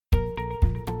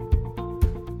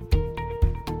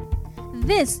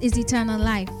This is eternal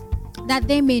life, that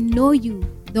they may know you,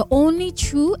 the only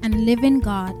true and living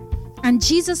God, and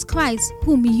Jesus Christ,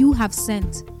 whom you have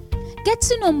sent. Get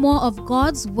to know more of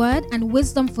God's word and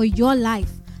wisdom for your life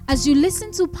as you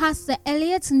listen to Pastor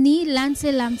Elliot Ni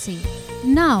Lante Lamte.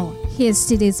 Now, here's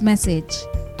today's message.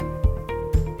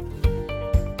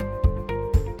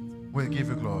 We give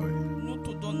you glory. Nous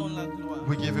te donnons la gloire.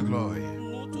 We give you glory.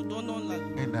 Nous te donnons la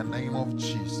gloire. In the name of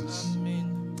Jesus. Amen.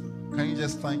 Can you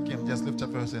just thank him? Just lift up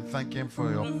your hands and thank him for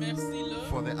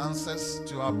Remercie-le the answers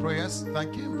to our prayers.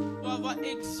 Thank him. pour avoir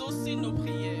exaucé nos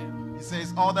prières. He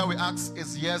says all that we ask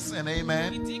is yes and Il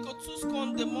amen. dit que tout ce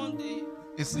qu'on demande est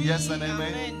It's oui, yes and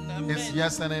amen. amen, It's amen.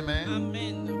 yes and amen.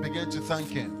 Amen. Begin to thank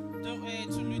him.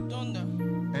 Tu lui donnes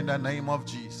In the name of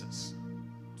Jesus.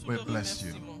 tout We le bless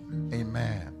you. remerciement.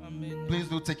 Amen. Amen. Please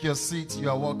do take your seat. You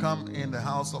are welcome in the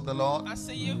house of the Lord.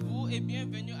 Asseyez-vous et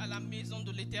bienvenue à la maison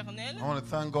de l'Éternel. I want to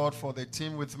thank God for the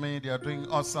team with me. They are doing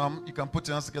awesome. You can put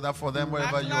your hands together for them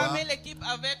wherever you are. Acclamez l'équipe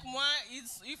avec moi.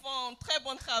 Ils font un très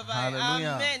bon travail.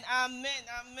 Hallelujah. Amen.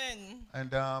 Amen.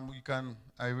 Amen. And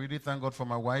I really thank God for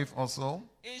my wife also.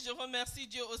 Et je remercie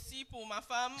Dieu aussi pour ma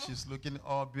femme. She's looking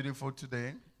all beautiful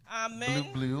today.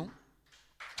 Amen. Blue.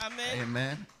 Amen.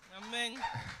 Amen. Amen.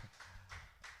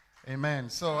 Amen.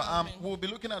 So Amen. we'll be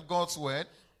looking at God's word.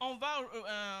 On va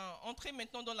entrer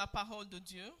maintenant dans la parole de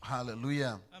Dieu.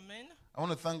 Hallelujah. Amen. I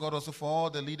want to thank God also for all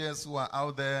the leaders who are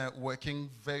out there working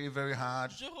very, very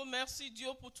hard. Je remercie Dieu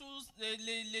pour tous les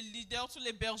leaders, tous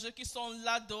les bergers qui sont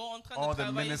là-dedans en train All de the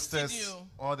travailler ministers, studio.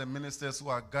 all the ministers who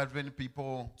are gathering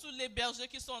people. Tous les bergers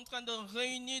qui sont en train de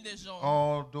réunir des gens.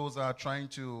 All those are trying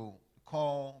to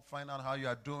call, find out how you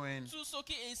are doing. Tous ceux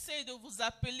qui essayent de vous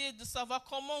appeler, de savoir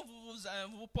comment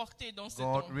vous portez dans ce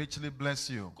God temps. richly bless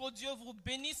you. Que Dieu vous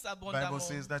bénisse The abondamment. Bible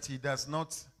says that He does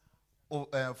not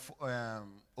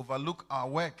overlook our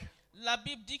work. La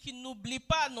Bible dit qu'il n'oublie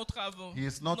pas nos travaux. He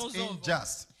is not nos œuvres.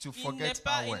 unjust to Il forget n'est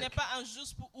our work. pas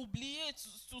injuste pour oublier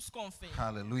tout ce qu'on fait.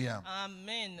 Hallelujah.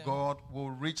 Amen. God will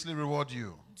richly reward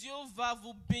you. Dieu va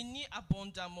vous bénir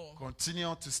abondamment.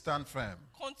 Continue to stand firm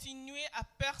Continuez à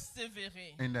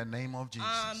persévérer. in the name of Jesus.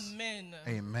 Amen.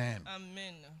 Amen.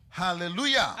 Amen.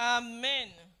 Hallelujah. Amen.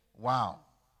 Wow.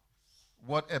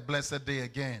 What a blessed day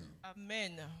again.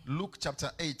 Amen. Luke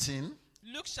chapter 18.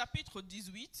 Luc chapitre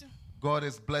 18. God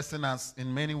is blessing us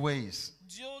in many ways.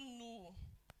 Dieu nous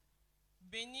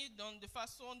bénit de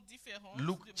façon différente.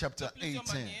 Luke de chapter plusieurs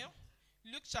 18. manières.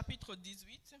 Luc chapitre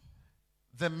 18.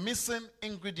 The missing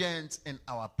ingredient in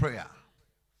our prayer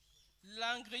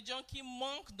L'ingrédient qui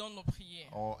manque dans nos prières,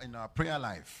 or in our prayer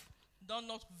life. dans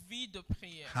notre vie de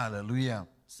prière. Hallelujah.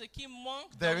 Ce qui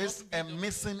manque There dans is notre a vie de prière.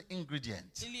 missing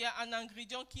ingredient. Il y a un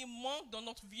ingrédient qui manque dans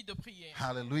notre vie de prière.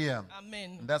 Hallelujah.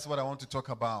 Amen. And that's what I want to talk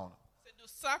about. C'est de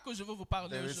ça que je veux vous parler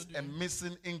There is aujourd'hui. a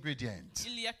missing ingredient.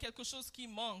 Il y a quelque chose qui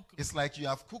manque. It's like you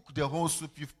have cooked the whole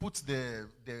soup, you've put the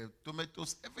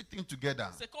tomatoes, everything together.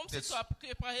 C'est comme si There's- tu as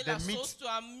préparé the la meat- sauce, tu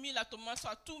as mis la tomate, tu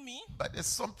as tout mis. But there's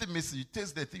something missing. You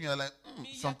taste the thing, you're like, Mais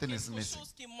il y a something is quelque missing.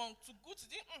 chose qui manque. Tu goûtes, tu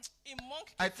dis, il manque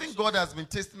I quelque think chose. God has been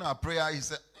tasting our prayer. He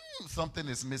said, something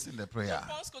is missing the Je prayer.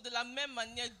 pense que de la même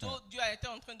manière, Dieu a été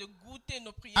en train de goûter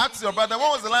nos prières. Ask Il your dit, brother, il y a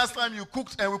when was the quelque last chose time you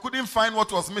cooked and we couldn't find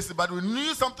what was missing, but we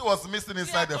knew something was missing qui-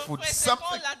 inside Dis à the ton food? frère, c'est quand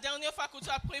Something. la dernière fois que tu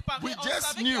as préparé, We on just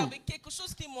savait qu'il y knew. avait quelque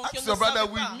chose qui manquait. Ask On your ne brother,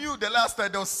 savait we pas. knew the last time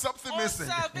there was something On missing.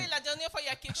 savait la dernière fois, il y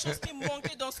a quelque chose qui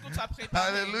manquait dans ce que tu as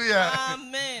préparé. Hallelujah.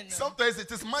 Amen. Sometimes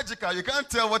it is magical. You can't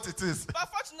tell what it is.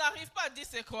 Parfois, tu n'arrives pas à dire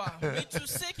c'est quoi, mais tu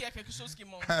sais qu'il y a quelque chose qui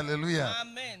manque. Hallelujah.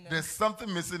 Amen. There's something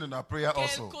missing in our prayer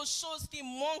also. Quelque chose qui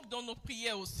manque dans notre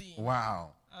prière aussi.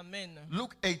 Wow. Amen.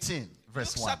 Luke 18,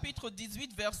 verse Luc 1. chapitre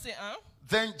 18, verset 1.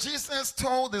 Then Jesus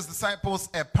told his disciples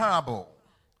a parable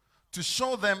to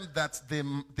show them that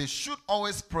they should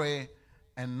always pray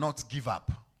and not give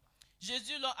up.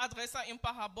 Jésus leur adressa une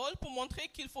parabole pour montrer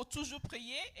qu'il faut toujours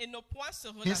prier et ne point se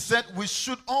He relâcher. said we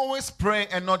should always pray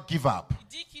and not give up. Il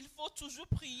dit qu'il faut toujours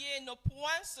prier et ne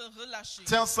point se relâcher.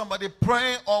 Tell somebody,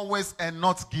 pray always and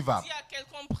not give up. Dis à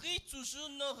quelqu'un, prie toujours,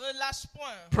 ne relâche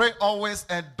point. Pray always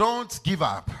and don't give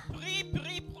up. Prie,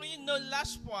 prie, prie, ne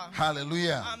lâche point.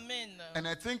 Hallelujah. Amen. And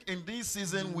I think in this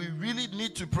season we really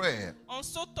need to pray. En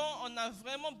ce temps, on a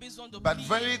vraiment besoin de But prier.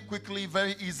 very quickly,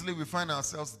 very easily, we find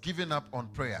ourselves giving up on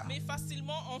prayer. Mais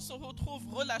facilement, on se retrouve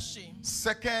relâché.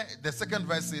 The second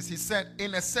verse says, he said,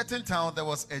 in a certain town there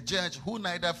was a judge who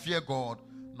neither feared God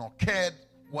nor cared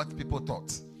what people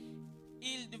thought.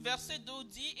 Verset 2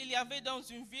 dit, il y avait dans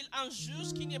une ville un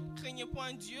juge qui ne craignait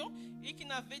point Dieu et qui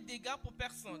n'avait d'égard pour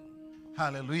personne.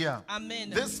 Hallelujah. Amen.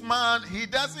 This man, he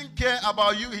doesn't care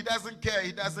about you. He doesn't care.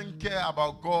 He doesn't care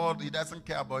about God. He doesn't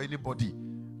care about anybody.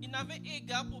 Il n'avait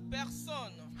égard pour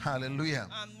personne. Hallelujah.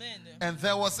 Amen. And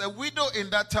there was a widow in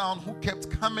that town who kept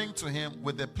coming to him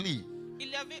with a plea. Il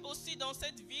y avait aussi dans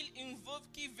cette ville une veuve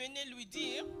qui venait lui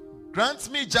dire, Grant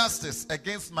me justice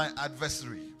against my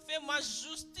adversary. fais-moi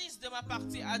justice de ma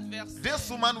partie adverse. This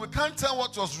woman, we can't tell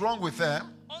what was wrong with her,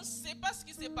 On ne sait pas ce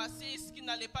qui s'est passé, ce qui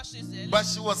n'allait pas chez elle. but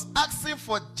she was asking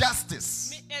for justice.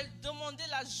 Mais elle demandait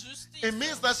la justice. It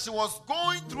means that she was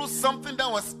going through something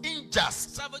that was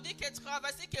unjust, Ça veut dire qu'elle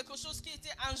traversait quelque chose qui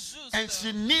était injuste. and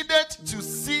she needed to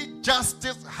see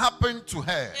justice happen to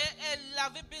her. Et elle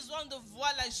avait besoin de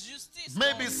voir la justice.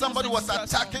 Maybe dans somebody cette was situation.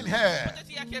 attacking her, Peut-être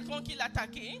qu'il y a quelqu'un qui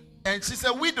l'attaquait. and she's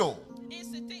a widow. Et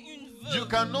c'était une You veuve.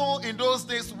 can know in those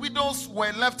days, widows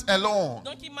were left alone.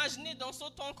 Donc imaginez dans ce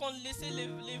temps qu'on laissait les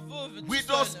veuves tout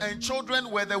Widows seules. and children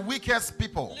were the weakest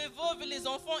people. Les veuves et les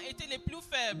enfants étaient les plus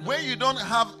faibles. When you don't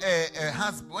have a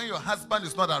husband, when your husband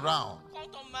is not around, Quand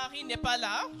ton mari n'est pas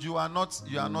là, you are not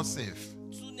safe.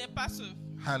 tu n'es pas seul.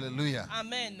 Hallelujah.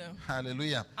 Amen.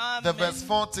 Hallelujah. Amen. The verse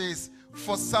 40 is,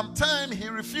 for some time he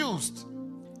refused.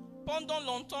 Pendant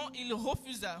longtemps, il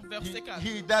refusa. Verset 4.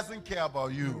 He doesn't care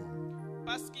about you.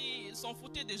 Parce qu'il s'en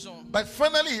foutait des gens. But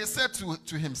finally he said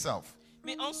to himself,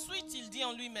 Mais ensuite, il dit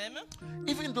en lui-même,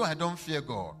 even though I don't fear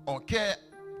God or care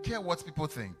what people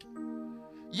think,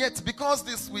 yet because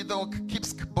this widow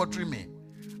keeps bothering me,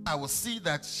 I will see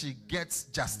that she gets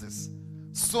justice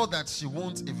so that she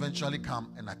won't eventually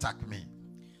come and attack me.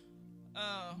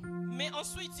 mais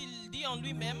ensuite, il dit en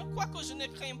lui-même, quoique je ne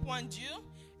crains point Dieu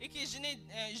et que je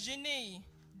n'ai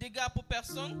d'égard pour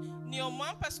personne,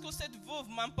 néanmoins, parce que cette veuve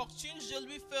m'importune, je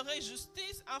lui ferai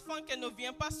justice afin qu'elle ne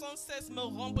vienne pas sans cesse me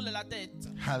rompre la tête.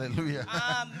 Hallelujah.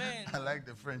 Amen. I like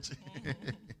the French.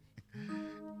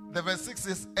 The verse 6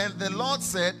 is, and the Lord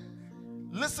said,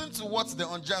 listen to what the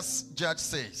unjust judge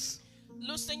says.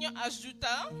 Le Seigneur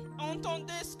ajouta,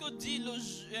 entendez ce que dit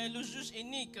le juge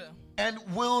inique. And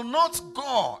will not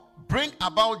God bring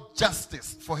about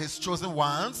justice for his chosen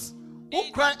ones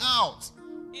who cry out?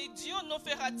 Et Dieu ne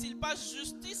fera-t-il pas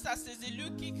justice à ses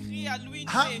élus qui crient à lui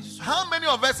How, nuit et jour? how many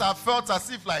of us have felt as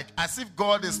if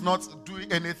God is not doing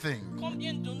anything?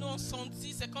 Combien de nous ont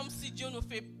senti, c'est comme si Dieu ne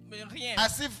fait rien.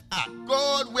 As if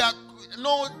God,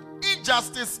 no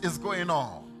injustice is going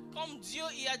on. Comme Dieu,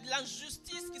 il y a de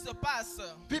l'injustice qui se passe.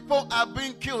 People are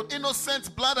being killed.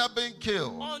 Innocent blood are being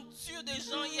killed. On tue des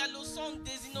gens, il y a le sang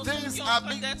des innocents Things qui sont en are train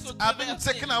being d'être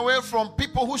taken déversés. away from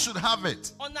people who should have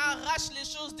it. On arrache les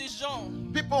choses des gens.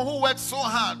 People who work so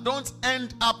hard don't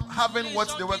end up having Les what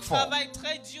gens they qui work for. travaillent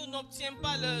très dur n'obtiennent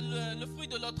pas le fruit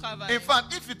de leur travail. In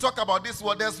fact, if you talk about this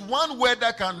word, there's one word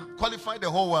that can qualify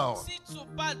the whole world. Si tu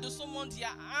parles de ce monde, il y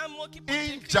a un mot qui peut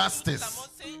décrire Injustice.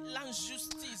 tout le monde, c'est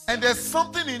l'injustice. And there's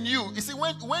something in you. You see,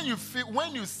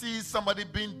 when you see somebody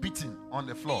being beaten on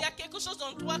the Il floor, y a quelque chose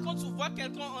en toi quand tu vois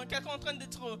quelqu'un en train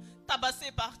d'être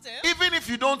tabassé par terre. even if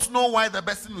you don't know why the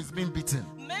person is being beaten,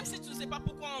 Même si tu ne sais pas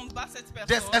pourquoi on bat cette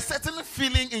there's personne. a certain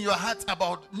feeling in your heart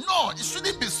about, no, it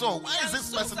shouldn't be so. Il Why y a is une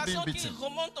this person being sensation qui beaten?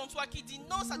 remonte en toi qui dit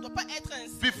non, ça ne doit pas être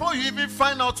ainsi. Before you even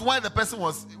find out why the person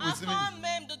was even. Avant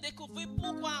même de découvrir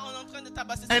pourquoi on est en train de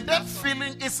tabasser And cette that personne.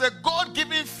 feeling is a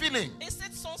God-given feeling. Et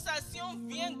cette sensation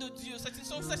vient de Dieu. C'est une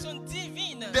sensation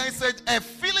divine. There is a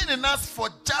feeling in us for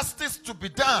justice to be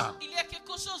done. Il y a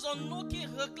quelque chose en nous qui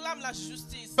réclame la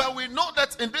justice. But we know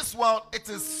that in this world, it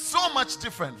is so much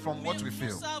different from Mais what we nous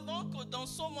feel. savons que dans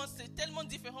ce monde, c'est tellement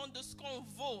différent de ce qu'on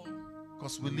vaut.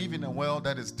 Because we live in a world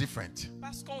that is different.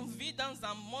 Parce qu'on vit dans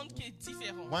un monde qui est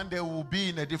différent. One day we will be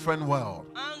in a different world.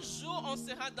 Un jour, on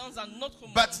sera dans un autre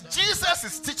monde. But Jesus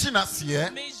is teaching us here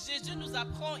Mais Jésus nous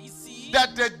apprend ici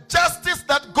that the justice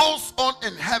that goes on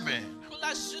in heaven que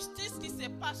la justice qui se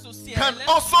passe au ciel can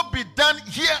also be done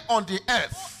here on the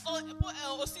earth.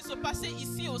 peut aussi se passer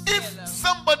ici au If ciel.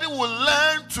 somebody will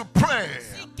learn to pray,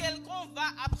 Si quelqu'un va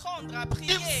apprendre à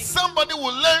prier, if somebody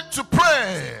will learn to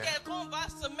pray, quelqu'un va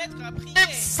se mettre à prier,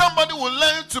 if somebody will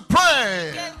learn to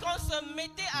pray, quelqu'un se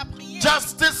mettait à prier,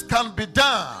 justice can be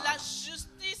done. la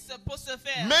justice peut se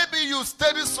faire. Maybe you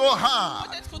study so hard,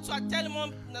 Peut-être que tu as tellement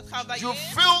travaillé, you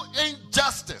feel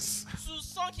injustice, tu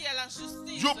sens qu'il y a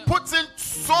l'injustice, you put in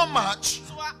so much,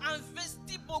 tu as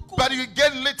investi beaucoup, but you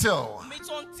get little. mais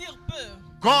tu en tires peu.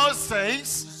 God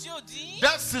says Dieu dit,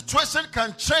 that situation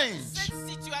can change. cette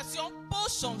situation peut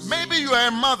changer. Maybe you are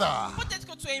a mother. Peut-être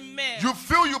que tu es une mère. You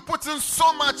feel you put in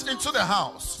so much into the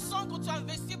house. Tu sens que tu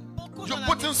investis beaucoup You dans la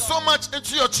put in maison. so much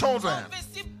into your Tu children,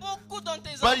 investis beaucoup dans tes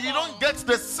but you enfants. don't get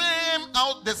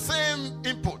the same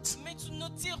input. Mais tu ne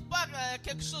tires pas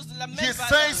quelque chose de la même He valeur.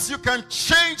 says you can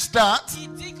change that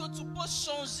Il dit que tu peux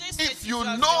changer cette if you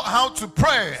situation know how to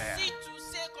pray. si tu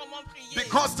sais comment prier.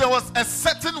 Because there was a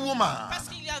certain woman Parce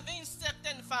qu'il y avait une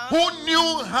certaine femme who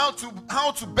knew how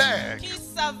to beg. qui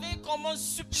savait comment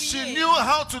She supplier. knew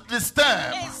how to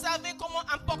disturb. Elle savait comment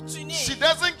importuner. She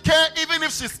doesn't care even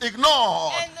if she's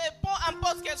ignored. Elle n'est pas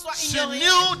importe qu'elle soit She ignorée.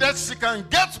 knew that she can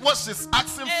get what she's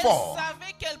asking Elle for.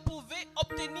 savait qu'elle pouvait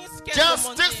obtenir ce qu'elle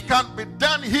Justice demandait. can be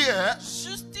done here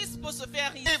Justice peut se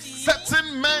faire if ici.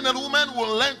 certain men and women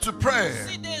will learn to pray.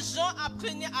 Si des gens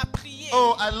apprenaient à prier.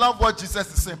 Oh, I love what Jesus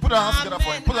is saying. Put our hands together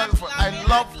for him. Put our hands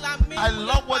together for him. I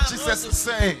love what Jesus is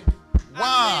saying.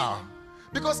 Wow.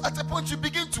 Because at a point you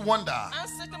begin to wonder. À un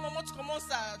certain moment, tu commences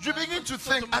à... You begin to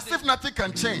think as if nothing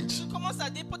can change. Tu commences à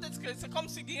dire peut-être que c'est comme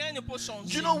si rien ne peut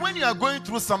changer. You know, when you are going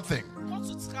through something, Quand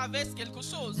tu traverses quelque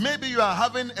chose, maybe you are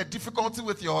having a difficulty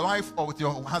with your wife or with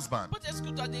your husband. peut-être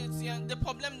que tu as des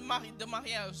problèmes de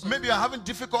mariage. Maybe you are having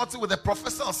difficulty with a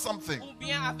professor or something. Ou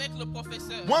bien avec le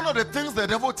professeur. One of the things the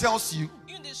devil tells you,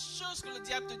 Une des choses que le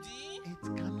diable te dit,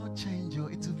 it cannot change you.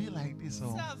 It will be like this.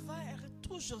 Oh. ça va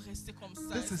toujours rester comme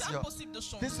ça. This is C'est your- impossible de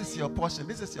changer. This is your portion.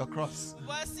 This is your cross.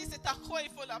 Voici, c'est ta croix, il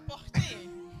faut la porter.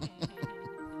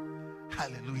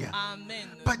 Hallelujah. Amen.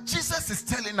 But Jesus is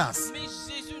telling us, Mais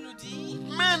Jésus nous dit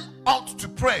men ought to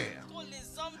pray. que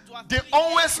les hommes doivent They prier.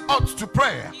 always ought to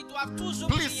pray. Ils doivent toujours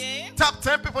Please prier. tap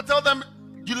 10 people. Tell them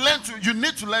you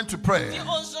need to learn to pray. Dis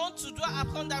aux gens, tu dois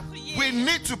apprendre à prier. We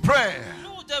need to pray.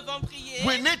 Nous devons prier.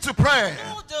 We need to pray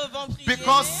Nous devons prier.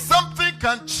 because something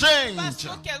can Parce change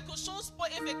que quelque chose peut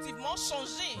effectivement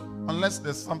changer. unless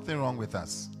there's something wrong with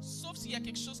us. Sauf s'il y a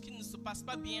quelque chose qui ne se passe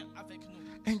pas bien avec nous.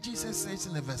 And Jesus says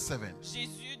in the verse 7,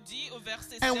 Jésus dit au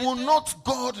verset 7. and will not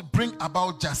God bring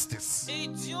about justice? Et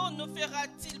Dieu ne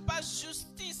fera-t-il pas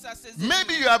justice à ses ennemis?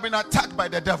 Maybe you have been attacked by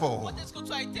the devil. Peut-être que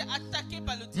tu as été attaqué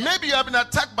par le diable. Maybe you have been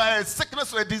attacked by a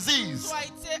sickness or a disease. Tu as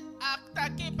été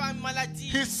attaqué par une maladie.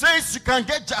 He says you can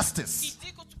get Il justice.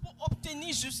 dit que tu peux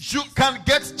obtenir justice. You can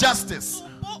get justice.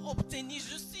 Tu peux obtenir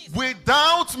justice.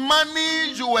 Without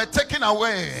money, you were taken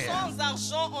away. Sans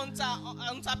argent,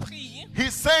 on t'a pris. He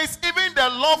says even the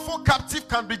lawful captive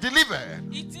can be delivered.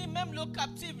 Il dit même le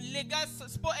captif légal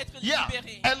peut être Yeah,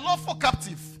 libéré. a lawful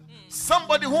captive.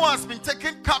 Somebody who has been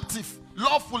taken captive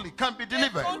lawfully can be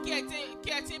delivered. Quelqu'un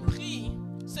qui a été pris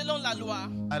selon la loi.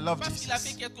 I love Parce qu'il a Jesus.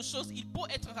 fait quelque chose, il peut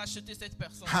être racheté cette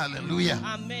personne. Hallelujah.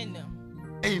 Amen.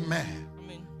 Amen.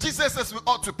 Amen. Jesus says we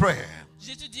ought to pray.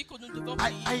 Jésus dit que nous devons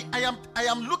prier. I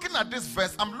am looking at this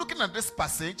verse. I'm looking at this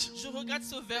passage. Je regarde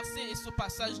ce verset et ce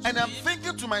passage du And I'm livre.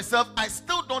 thinking to myself, I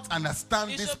still don't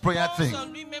understand Et this je prayer pense thing. en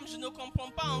lui-même, je ne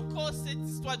comprends pas encore cette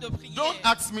histoire de prière. Don't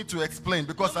ask me to explain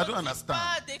because I Ne don't me dis understand.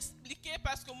 pas d'expliquer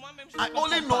parce que moi-même je I ne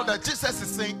only know comprends pas. that Jesus is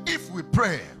saying if we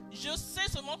pray, Je sais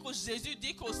seulement que Jésus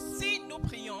dit que si nous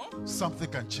prions, something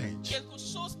can change. quelque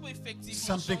chose peut effectivement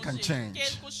Something can changer. change.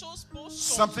 Quelque chose peut changer.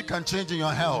 Something can change in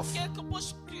your health.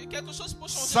 Quelque chose peut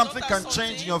changer Something dans ta can santé,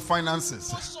 change in your finances.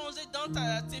 peut changer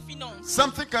dans tes finances.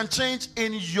 Something can change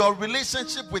in your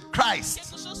relationship with Christ.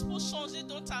 Quelque chose peut changer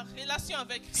dans ta relation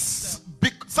avec Christ.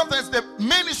 Sometimes the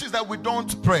main issue is that we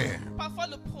don't pray. Parfois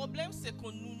le problème c'est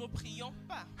que nous ne prions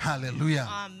pas. Hallelujah.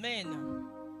 Amen.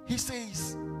 He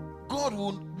says, God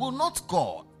will not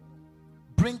God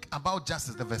bring about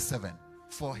justice, the verse 7,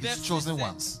 for his Verset chosen 7.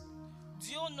 ones,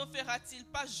 Dieu ne fera-t-il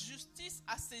pas justice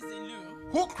à ses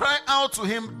élus who cry out to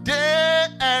him day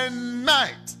and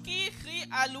night. qui crient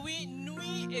à lui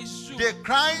nuit et jour? They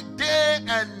cry day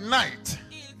and night.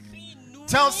 Ils crient nuit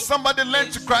Tell somebody, learn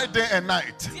et to jour. cry day and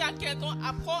night. Dis à quelqu'un,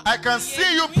 apprends I à can prier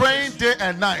see you nuit et praying jour. day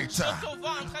and night. Je te vois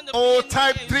en train de Oh, prier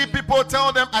type nuit et 3 jour. people,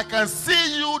 tell them, I can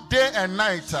see you day and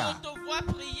night. Je te vois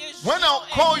prier jour When I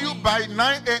et call nuit. you by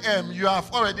 9 a.m., you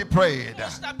have already prayed. Quand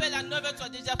je t'appelle à 9h, tu as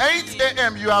déjà 8 prié.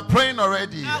 a.m., you are praying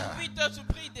already. À 8h, tu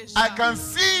pries déjà. I can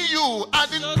see you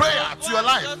adding Je prayer te to your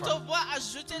vois- life. Je te vois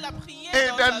ajouter la prière In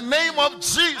dans ta the vie. name of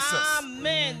Jesus.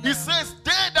 Amen. He says,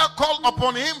 they that call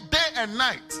upon him day and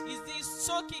night. Il dit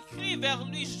ceux qui crient vers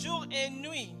lui jour et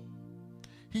nuit.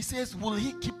 He says, will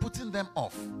he keep putting them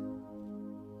off?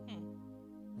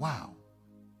 Wow.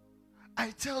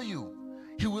 I tell you,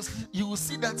 you will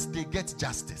see that they get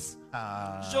justice.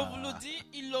 Je vous le dis,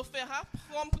 il le fera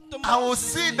promptement. I will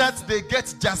see justice. that they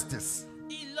get justice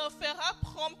Il le fera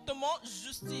promptement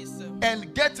justice.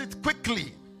 and get it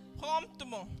quickly.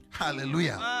 Promptement.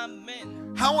 Hallelujah.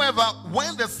 Amen. However,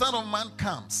 when the Son of Man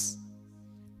comes,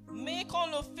 Mais quand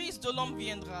le Fils de l'homme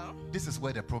viendra, this is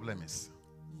where the problem is.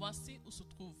 voici où se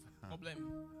trouve le problème.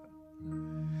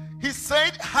 He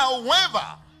said,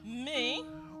 however, Mais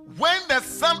when the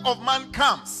Son of Man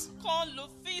comes, quand le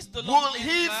Fils de l'homme will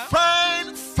he viendra,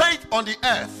 find faith on the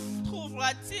earth?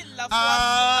 trouvera-t-il la foi sur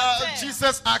la terre?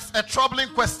 Jesus asked a troubling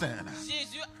question.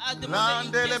 Jésus a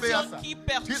demandé une question qui He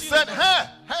perturbe. said,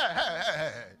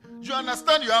 hey, You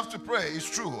understand you have to pray. It's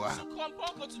true. Tu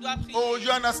comprends que tu dois prier. Oh,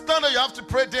 you understand that you have to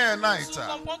pray day and night. Tu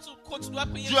comprends que tu dois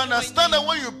prier. You understand that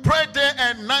when you pray day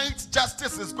and night,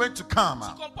 justice is going to come.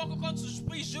 Tu comprends que quand tu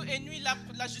pries jour et nuit,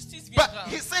 la justice But viendra.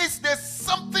 he says there's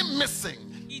something missing.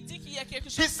 Il dit qu'il y a quelque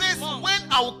chose He qui says, manque. when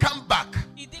I will come back,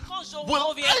 Il dit quand je will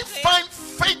I reviendrai, find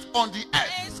faith on the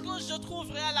earth? est-ce que je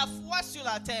trouverai la foi sur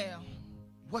la terre?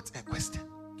 What a question.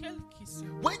 Quelle question.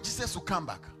 When Jesus will come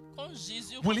back, Quand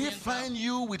Jésus will he reviendra, find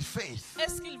you with faith?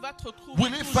 est-ce qu'il va te trouver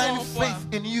Will he toujours find en foi?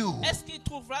 faith in you? Est-ce qu'il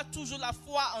trouvera toujours la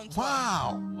foi en toi?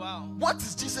 Wow. Wow. What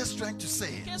is Jesus trying to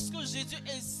say? Qu'est-ce que Jésus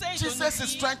essaie de Jesus nous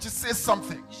is dire? trying to say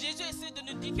something. Jésus essaie de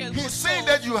nous dire quelque He's chose. saying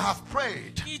that you have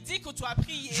prayed. Il dit que tu as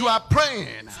prié. You are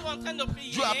praying. Tu es en train de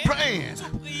prier. You are praying. Tu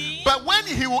pries. But when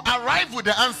he will arrive with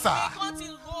the answer, Et quand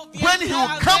il revient when he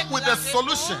will avec come with la the réponse,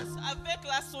 solution, avec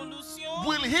la solution,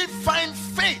 will he find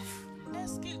faith?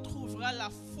 est-ce qu'il trouvera la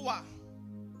foi?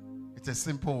 It's a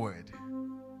simple word.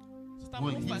 C'est un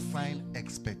Will mot he facile. find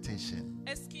expectation?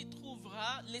 Est-ce qu'il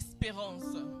trouvera l'espérance?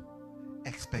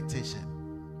 Expectation.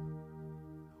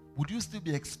 Would you still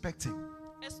be expecting?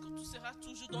 Est-ce que tu seras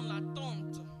toujours dans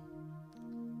l'attente?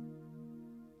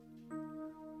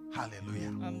 Hallelujah.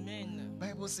 Amen.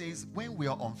 Bible says when we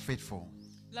are unfaithful,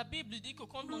 La Bible dit que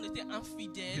quand on était he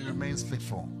infidèle, remains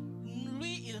faithful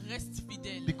lui, il reste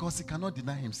fidèle. because he cannot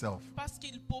deny himself. Parce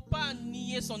qu'il ne peut pas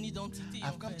nier son identité.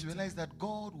 I've en come fait. to realize that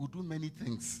God will do many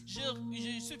things. Je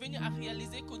suis venu à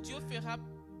réaliser que Dieu fera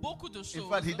beaucoup de In choses.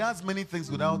 fact, he does many things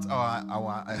without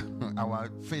our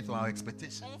faith or our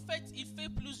expectation. En fait, il fait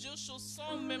plusieurs choses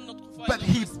sans même notre foi. et But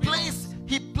notre he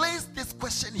espérance. placed this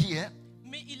question here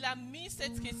Mais il a mis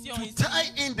cette question to ici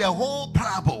tie in the whole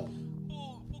parable.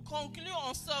 pour conclure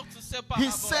en sorte ce He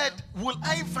parabole. said, will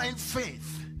I find faith?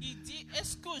 Il dit,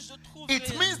 est-ce que je trouverai,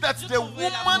 It means that je the trouverai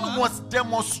la woman foi? was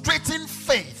demonstrating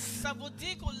faith. Ça veut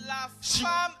dire que la She-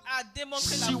 femme a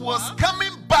démontré la She foi. was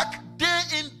coming back day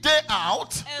in, day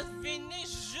out, Elle venait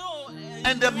jour et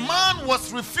and the nuit, man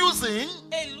was refusing,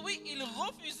 et lui, il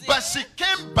refusait. but she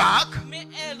came back Mais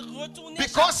elle retournait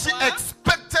because she chaque fois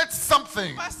expected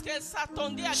something. parce qu'elle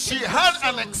s'attendait à She quelque had chose.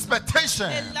 an expectation.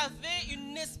 Elle avait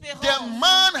une espérance. The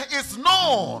man is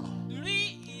known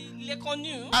Lui, il est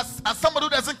connu as somebody who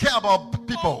doesn't care about comme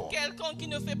people. quelqu'un qui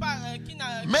ne fait pas, qui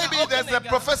n'a Maybe aucun there's a égard.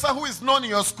 professor who is known in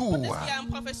your school. Est-ce qu'il y a un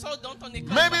professeur dans ton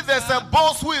école Maybe comme there's ça? a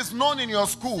boss who is known in your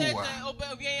school.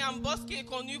 Ou bien un boss qui est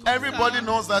connu comme Everybody ça.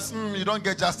 knows that you don't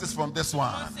get justice from this On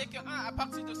one. sait que à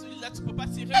partir de celui-là, tu peux pas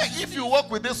tirer. Hey, justice. if you work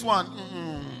with this one,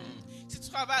 Si tu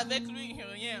travailles avec lui,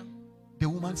 rien. the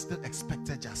woman still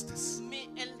expected justice. Mais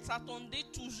elle s'attendait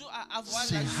toujours à avoir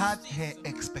She la had justice. her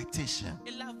expectation.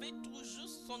 Elle avait toujours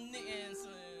son...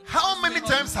 How many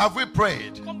times have we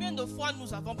prayed Combien de fois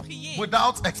nous avons prié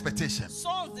without expectation?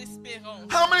 sans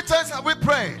espérance? How many times have we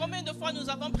prayed? Combien de fois nous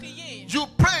avons prié? You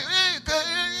pray.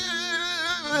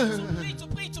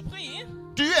 Tu pries.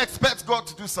 Do you expect God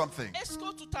to do something? Est-ce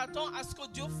que tu t'attends à ce que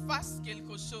Dieu fasse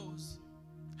quelque chose?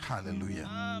 Hallelujah.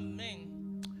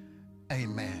 Amen.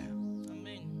 Amen.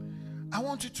 Amen. I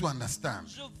want you to understand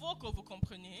Je veux que vous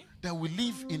compreniez that we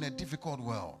live in a difficult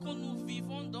world. que nous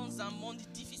vivons dans un monde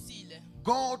difficile.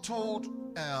 God told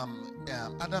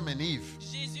Adam and Eve,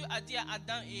 Jésus a dit à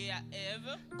Adam et à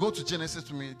Ève, go to Genesis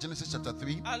to me, Genesis chapter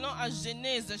 3. allons à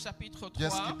Genèse chapitre 3.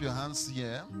 Just keep your hands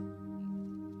here.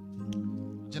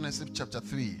 Genesis chapter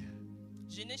 3.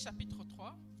 Genèse chapitre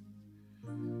 3.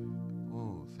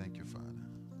 Oh, thank you, Father.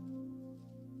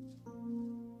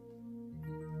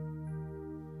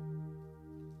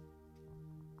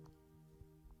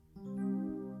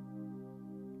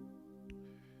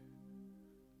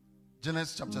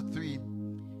 Genesis chapter 3.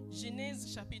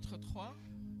 Genèse chapitre 3.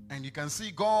 And you can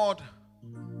see God,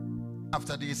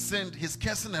 after they sinned, he's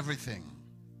cursing everything.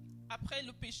 Après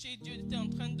le péché, Dieu était en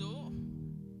train de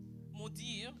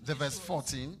maudire. The les verse choses.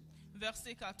 14.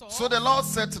 Verset 14. So the Lord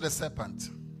said to the serpent,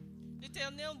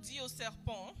 L'Éternel dit au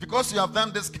serpent, because you have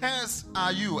done this, cursed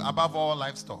are you above all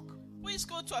livestock.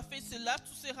 puisque tu as fait cela,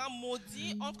 tu seras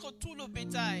maudit entre tout le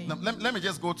bétail. Now, let me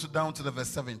just go down to the verse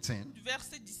 17. Du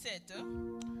verset 17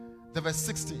 The verse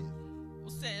 16. au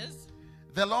 16,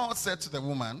 The Lord said to the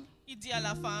woman, il dit à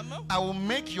la femme, I will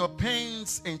make your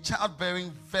pains in childbearing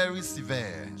very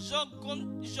severe.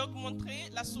 j'augmenterai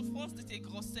la souffrance de tes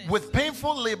grossesses. With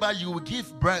painful labor, you will give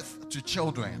birth to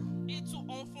children. Et tu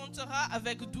enfanteras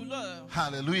avec douleur.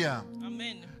 Hallelujah.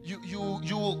 Amen. You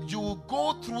will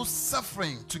go through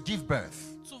suffering to give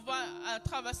birth. Tu vas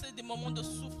traverser des moments de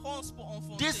souffrance pour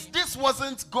enfanter. This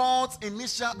wasn't God's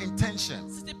initial intention.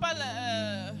 C'était pas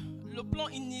le plan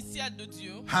initial de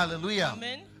Dieu. Hallelujah.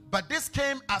 Amen. But this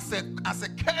came as a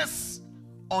curse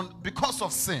because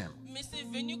of sin. Mais c'est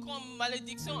venu comme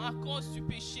malédiction à cause du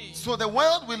péché. So the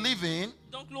world we live in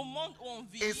Donc le monde où on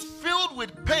vit is filled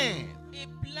with pain. est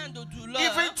plein de douleur.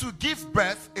 Even to give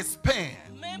birth is pain.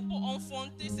 Même pour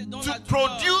enfanter, c'est dans To la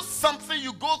douleur. produce something,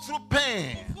 you go through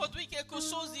pain. Pour produire quelque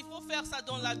chose, il faut faire ça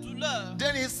dans la douleur.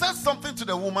 Then he said something to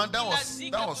the woman Il a dit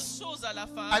that quelque was. chose à la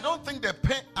femme. I don't think the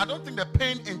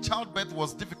pain in childbirth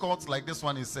was difficult like this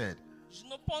one he said. Je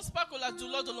ne pense pas que la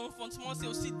douleur de l'enfantement c'est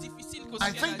aussi difficile que ce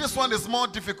I qu'elle think a this dit. one is more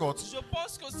difficult. Je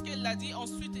pense que ce qu'elle a dit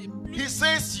ensuite est plus. He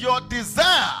says your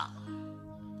desire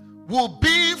will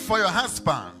be for your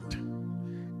husband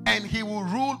and he will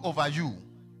rule over you.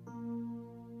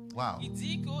 Wow. Il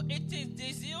dit que et tes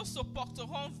désirs se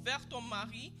porteront vers ton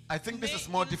mari. I think this mais is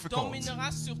more il difficult.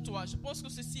 dominera sur toi. Je pense que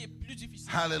ceci est plus difficile.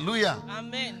 Hallelujah.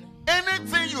 Amen.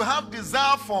 Anything you have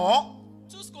desire for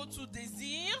Tout ce que tu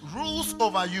désires rules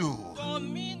over you.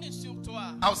 domine sur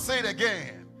toi. I'll say it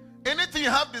again. Anything you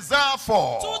have desire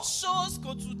for Toute chose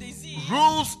que tu désires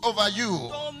rules over you.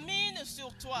 domine sur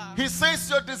toi. He says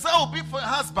your desire will be for your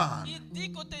husband Il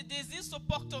dit que tes désirs se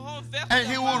porteront vers and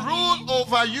ton he will mari, rule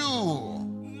over you.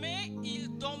 mais il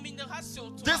dominera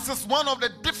sur toi. This is one of the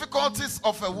difficulties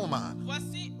of a woman.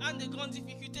 Voici une des grandes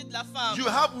difficultés de la femme. You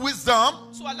have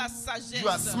wisdom, Tu as la sagesse. you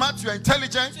are smart, you are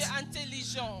intelligent, Tu es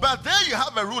intelligent. but there you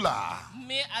have a ruler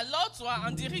Mais alors tu as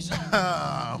un dirigeant.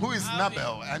 who is Ah,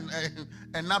 Nabal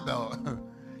and Nabal.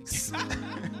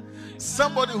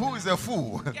 Somebody who is a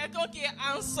fool. Quelqu'un qui est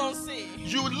insensé.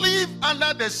 You live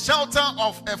under the shelter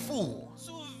of a fool.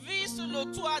 Tu vis sur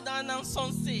le toit d'un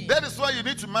insensé. That is why you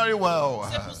need to marry well.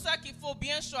 C'est pour ça qu'il faut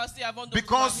bien choisir avant de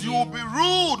Because te you will marier. be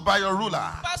ruled by your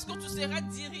ruler. Parce que tu seras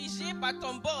dirigé par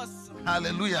ton boss.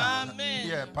 Hallelujah. Amen.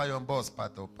 Yeah, by your boss,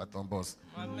 Paton boss.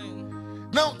 Amen.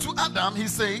 Now to Adam, he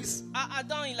says, À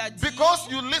Adam, il a dit, because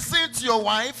you listened to your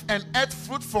wife and ate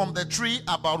fruit from the tree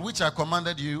about which I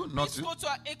commanded you not to. puisque tu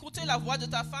as écouté la voix de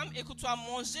ta femme et que tu as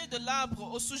mangé de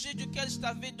l'arbre au sujet duquel je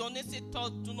t'avais donné cet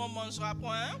ordre, tu n'en mangeras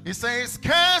point. He says,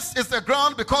 cursed is the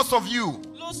ground because of you.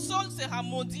 Le sol sera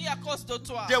maudit à cause de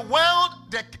toi. The world,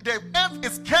 the earth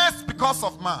is cursed because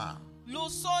of man. Le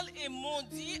sol est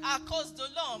maudit à cause de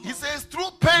l'homme. He says,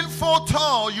 through painful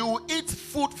toil, you will eat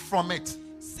food from it.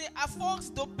 C'est à force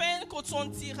de peine que tu en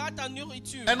tireras ta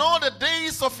nourriture. And all the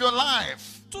days of your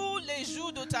life, Tous les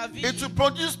jours de ta vie, it will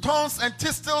produce thorns and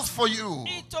thistles for you.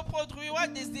 il te produira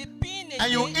des épines et And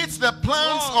you des eat the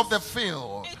plants ronces, of the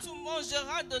field. et tu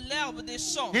mangeras de l'herbe des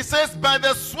champs. He says, by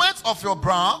the sweat of your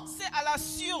brow, C'est à la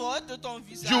sueur de ton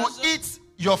visage you eat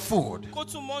your food que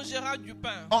tu mangeras du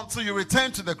pain. until you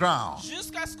return to the ground.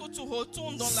 Jusqu'à ce que tu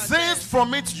retournes dans la Since terre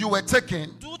from it you were taken,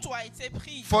 d'où tu as été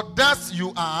pris. for dust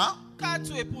you are, Car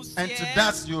tu es and to poussière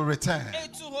dust you return. et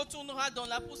tu retourneras dans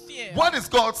la poussière. What is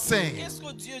God saying? Qu'est-ce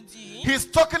que Dieu dit? He's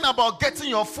talking about getting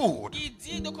your food. Il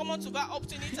dit de comment tu vas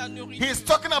obtenir ta nourriture. He's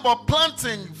talking about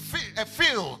planting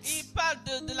fields. Il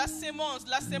parle de la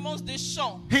sémence des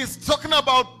champs. He's talking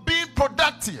about being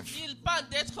productive. Il parle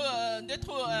d'être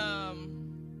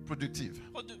Productive.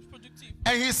 productif.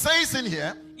 And he says in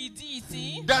here Il dit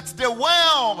ici, that the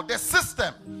world, the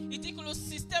system il dit que le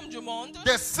système du monde,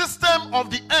 of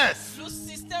the earth le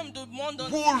système du monde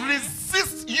will entier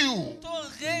resist you.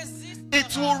 te résiste.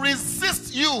 It will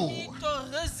resist Il you.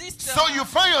 te résiste. So you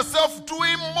find yourself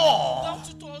doing more. Donc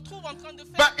tu te retrouves en train de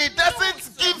faire But it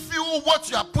doesn't plus. give you what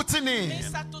you are putting Mais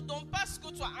in. ça te donne pas ce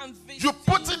que tu as investi. You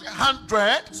put in 100,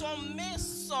 Tu en mets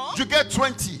 100, you get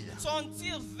 20. tu en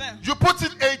tires 20. You put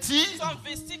in 80, Tu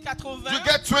investis 80, you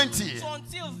get 20. tu en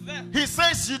tires 20. He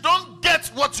says you don't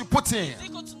get what you put in. Il dit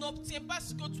que tu n'obtiens pas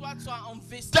ce que toi tu as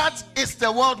investi. That is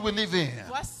the world we live in.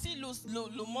 Voici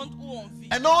le monde où on vit.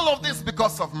 And all of this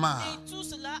because of Et man. tout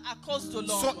cela à cause de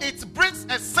So l'homme. it brings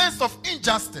a sense of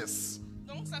injustice.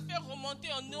 Donc ça fait remonter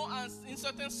en nous une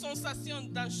certaine sensation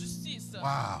d'injustice.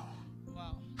 Wow.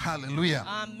 Wow. Hallelujah.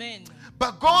 Amen.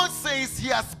 But God says he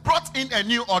has brought in a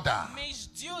new order. Mais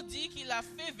Dieu dit qu'il a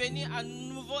fait venir un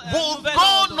nouvel Will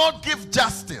God ordre. not give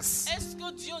justice? Est-ce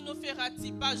que Dieu ne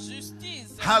fera-t-il pas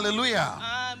justice? Hallelujah.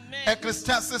 Amen.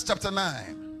 Ecclesiastes chapter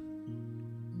 9.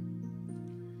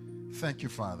 Thank you,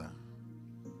 Father.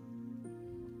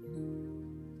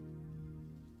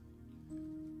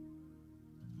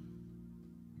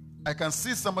 I can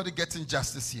see somebody getting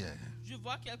justice here. Je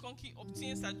vois quelqu'un qui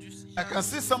obtient sa justice. I can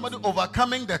see somebody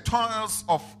overcoming the toils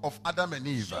of Adam and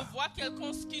Eve. Je vois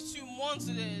quelqu'un qui surmonte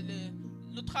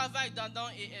le travail d'Adam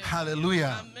et Ève.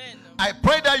 Hallelujah. Amen. I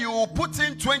pray that you will put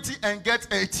in 20 and get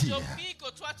 80. Je prie que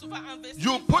toi, tu vas investir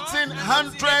You put 20 in et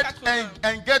 100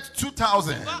 and get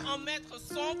 2,000. tu vas en mettre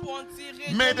 100 pour en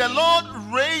tirer May the 2000. Lord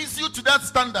raise you to that Que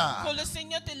standard. le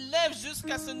Seigneur te lève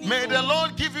jusqu'à ce niveau. May the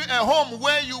Lord give you a home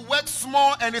where you work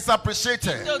small and it's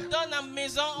appreciated. Te donne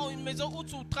une maison où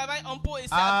tu travailles un peu et c'est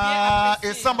bien Ah, is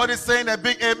apprécié. somebody saying a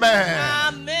big amen?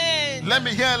 Amen. Let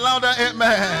me hear a louder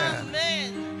amen.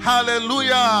 Amen.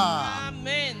 Hallelujah.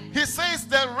 Amen. He says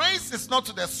the race is not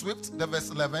to the swift, the verse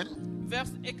 11. Vers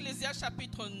Ecclésias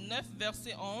chapitre 9,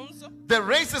 verset 11. The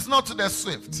race is not to the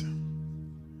swift.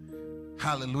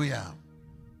 Hallelujah.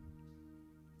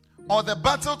 Or the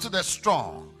battle to the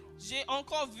strong. J'ai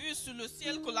encore vu sur le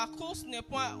ciel que la course n'est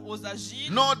point aux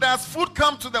agiles, Nor does food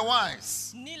come to the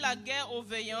wise, ni la guerre aux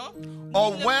veillants,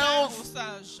 Or ni le pain wealth. aux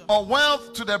sages, or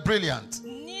wealth to the brilliant.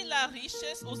 ni la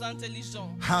richesse aux intelligents,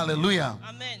 Hallelujah.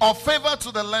 Amen. Or favor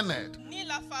to the learned. ni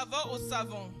la faveur aux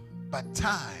savants. But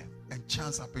time and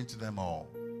chance happen to them all.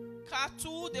 Car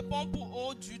tout dépend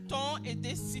pour eux du temps et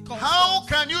des How circonstances.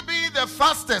 can you be the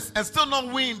fastest and still not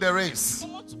win the race?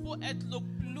 Comment tu peux être le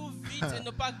plus vite et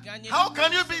ne pas gagner? How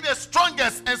can you be the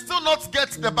strongest and still not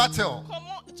get the battle?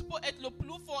 Comment tu peux être le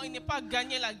plus fort et ne pas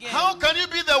gagner la guerre? How can you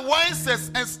be the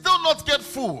wisest and still not get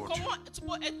food? Comment tu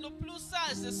peux être le plus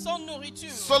sage sans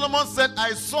nourriture? Solomon said,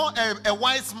 I saw a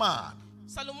wise man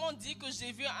Salomon dit que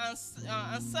j'ai vu un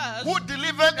sage who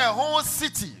delivered a whole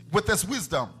city with his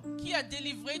wisdom, qui a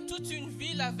délivré toute une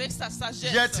ville avec sa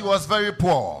sagesse. yet he was very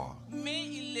poor Mais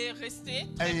il est resté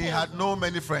and très he pauvre. had no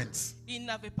many friends. Il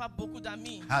n'avait pas beaucoup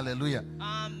d'amis. Hallelujah.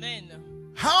 Amen.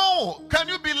 How can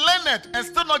you be learned and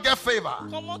still not get favor?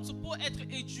 Comment tu peux être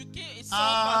éduqué et sans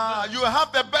Ah, faveur? you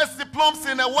have the best diplomas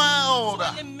in the Tu world.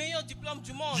 as les meilleurs diplômes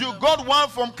du monde. You got one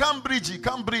from Cambridge. Tu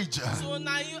en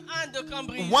as eu un de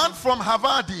Cambridge, One from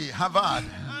Harvard.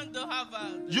 un de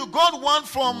Harvard, You got one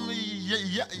from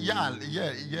Yale.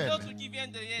 l'autre qui vient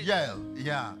de Yale. Yale,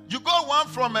 yeah. You got one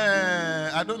from,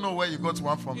 I don't know where you got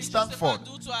one from, Et je ne sais pas Stanford.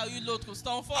 d'où tu as eu l'autre,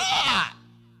 Stanford. Ah!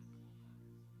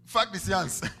 Fact is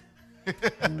yes.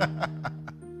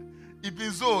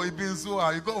 Ibinzo,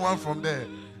 you got one from there.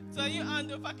 Tu as eu un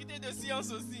de faculté de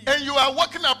sciences aussi. And you are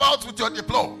walking about with your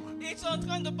diploma, Et tu es en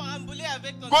train de paramboler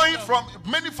avec ton going diplôme. from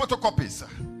many photocopies,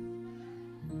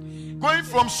 going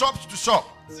from shop to shop,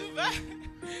 Tu vas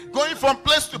going from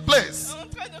place to place, en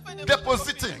train de faire des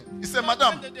depositing. He said, En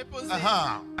Madam, train de déposer.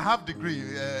 I have degree,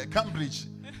 Cambridge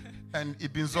and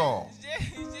Ibinzo.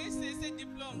 J'ai ces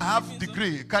diplômes. I have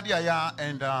degree, Kadiaya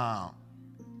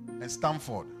and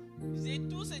Stanford. J'ai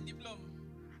tous ces diplômes.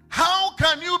 How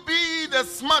can you be the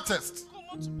smartest?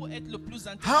 Comment tu peux être le plus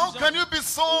intelligent? How can you be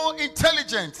so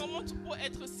intelligent Comment tu peux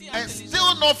être si and intelligent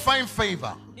still not find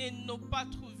favor? et ne pas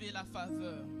trouver la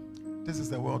faveur? This is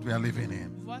the world we are living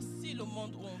in. Voici le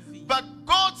monde où on vit. But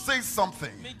God says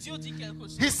something. Mais Dieu dit quelque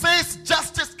chose. He says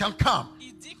justice can come.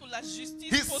 Il dit que la justice He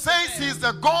peut se says faire. He is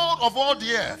the God of all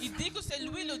the earth. Il dit que c'est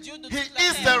lui le Dieu de He toute la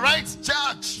is the terre. right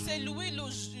judge. C'est lui le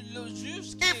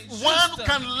juge qui est If one juste.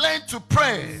 can learn to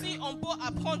pray, Si on peut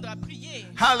apprendre à prier.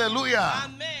 hallelujah,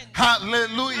 Amen.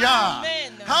 hallelujah.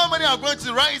 Amen. How many are going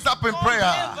to rise up in Combien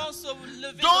prayer? vont se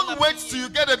lever dans Don't la wait prière? till you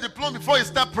get a diploma before you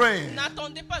start praying.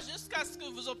 N'attendez pas jusqu'à ce que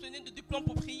vous obteniez le diplôme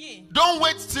pour prier. Don't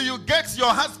wait till you get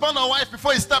your husband or wife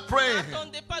before you start praying.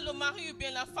 N'attendez pas le mari ou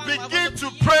bien la femme avant Begin de to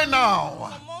prier. pray now.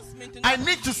 Commence maintenant. I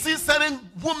need to see certain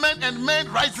women and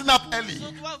men rising up early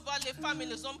Je dois voir les femmes et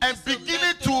les hommes and qui se beginning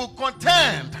lèvent to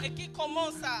contend, et qui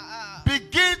commencent à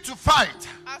begin to fight,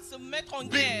 se mettre en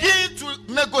guerre. begin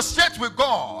to negotiate with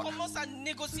God. Commence à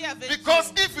négocier avec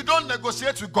Because Dieu. if you don't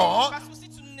negotiate with God, Parce que si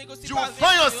tu ne négocies you pas will avec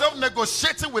find Dieu, yourself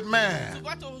negotiating with tu men.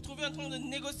 vas te retrouver en train de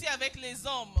négocier avec les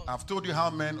hommes. I've told you how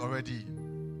men already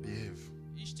behave.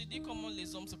 Et je te dis comment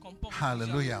les hommes se comportent.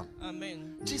 Hallelujah. déjà.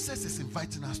 Amen. Jesus is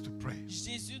inviting us to pray.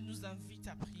 Jésus nous invite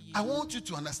à prier. I want you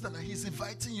to understand that He's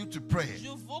inviting you to pray. Je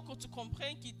veux que tu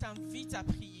comprennes qu'il t'invite à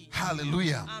prier.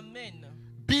 Hallelujah. Amen.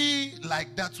 Be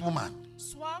like that woman.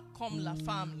 Sois comme la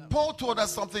femme. Là. Paul told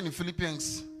us something in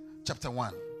Philippians chapter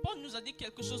 1. Paul nous a dit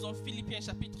quelque chose en Philippiens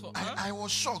chapitre 1. I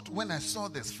was shocked when I saw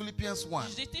this. Philippians 1,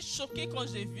 J'étais choqué quand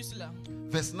j'ai vu cela.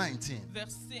 verse 19.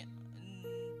 Verset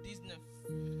 19.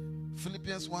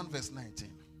 Philippians 1, verse 19.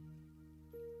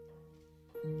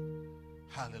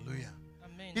 Hallelujah.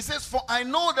 Amen. He says, for I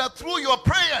know that through your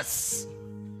prayers.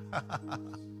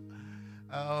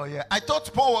 Oh, yeah. I thought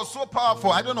Paul was so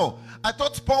powerful. I don't know. I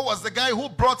thought Paul was the guy who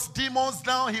brought demons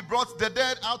down. He brought the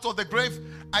dead out of the grave.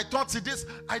 I thought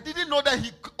I didn't know that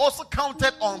he also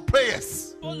counted on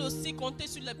prayers. Paul aussi comptait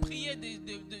sur les prières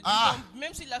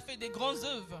même s'il a fait des grandes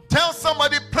œuvres. Tell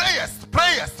somebody prayers.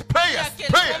 Prier,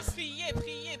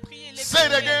 les Say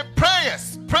it prières. again,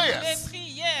 prayers. Les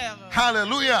prières.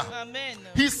 Hallelujah. Amen.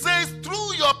 He says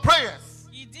through your prayers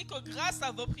Il dit que grâce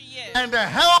à vos prières and the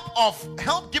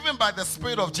help given by the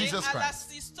Spirit of et Jesus à Christ,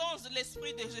 l'assistance de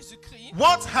l'Esprit de Jésus-Christ,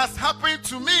 what has happened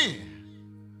to me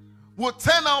will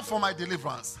turn out for my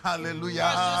deliverance.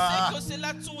 Hallelujah. je sais que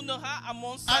cela tournera à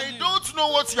mon I salut. don't know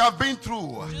what you have been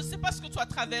through. Je ne sais pas ce que tu as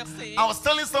traversé. I was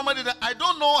telling somebody that I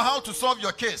don't know how to solve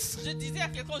your case, Je disais à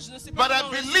quelqu'un, je ne sais pas but I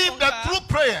comment résoudre believe ton that cas, through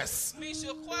prayers, mais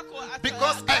je crois qu'à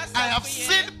because grâce I à la have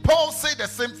prière, seen Paul say the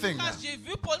same thing. car j'ai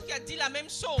vu Paul qui a dit la même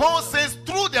chose. Paul says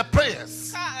through the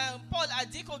prayers, Car, Paul a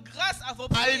dit que grâce à vos I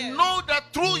prières, know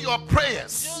that through your je prayers,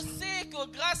 sais que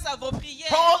grâce à vos prières,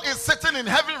 Paul is sitting in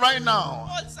heaven right now.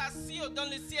 Paul s'assied dans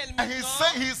le ciel And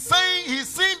maintenant. he's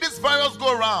seeing this virus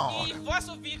go around. Il voit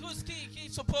ce virus qui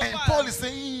se And propage. Paul is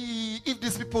saying, if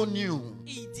these people knew,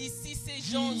 Il dit si ces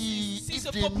gens, si If ce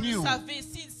they peuple knew. savait,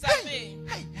 s'ils savaient,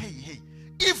 hey,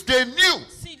 if they knew,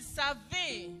 s'ils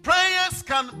savaient prayers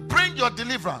can bring your que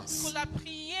deliverance. la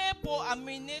prière pour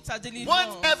amener ta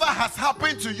délivrance, Whatever has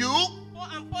happened to you,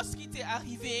 peu importe ce qui t'est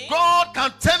arrivé, God can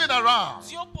turn it around.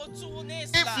 Dieu peut tourner If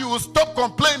cela. you will stop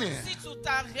complaining, Si tu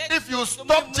t'arrêtes if you de stop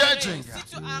murmurer, judging.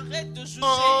 si tu arrêtes de juger,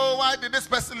 oh, why did this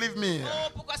person leave me? oh,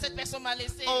 pourquoi cette personne m'a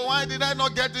laissé? Oh, why did I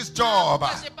not get this job?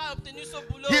 Pourquoi j'ai pas obtenu ce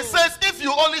boulot? He says, if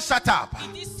you only shut up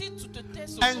Il dit si tu te tais and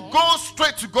seulement, go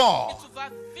straight to et God, tu vas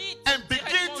vite and begin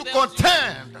directement to vers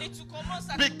contend, Dieu, et tu commences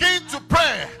à begin to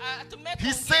pray, à te mettre he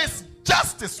en says guerre,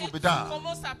 justice et will be tu done.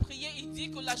 commences à prier, il dit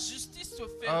que la justice se Oh,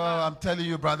 fera. I'm telling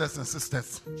you, brothers and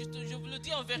sisters, Je vous le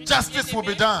dis en vérité, justice will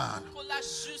be bien-aimés, done. que la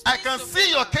justice I can se see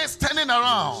your fera. case turning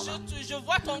around. Je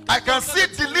vois ton cas I can en train see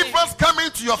de tourner. deliverance coming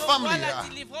to your Je vois family. la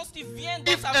délivrance qui vient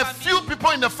dans If ta a famille. few people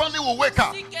in the family will wake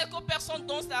up Si quelques personnes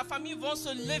dans ta famille vont se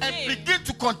and lever, begin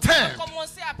to contend,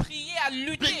 commencer à prier, à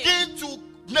lutter, begin to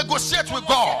negotiate with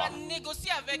commencer à God,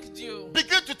 négocier avec Dieu.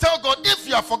 begin to tell God, if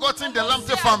you have forgotten the Lamte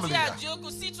Commencer à family, dire à Dieu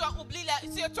que si tu as oublié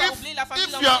la famille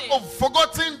if you have Lamte,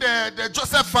 forgotten the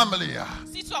Joseph family,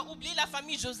 si tu as oublié la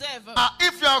famille Joseph,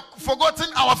 if you have forgotten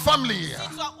our family,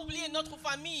 si tu as oublié notre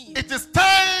famille, it is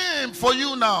time for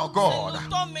you now, c'est God. le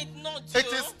temps maintenant, Dieu. It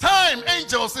is time,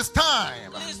 angels, it's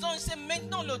time. Les anges, c'est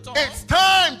maintenant le temps. It's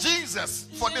time, Jesus,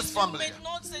 for Jésus, this family.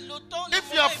 maintenant, c'est le temps. If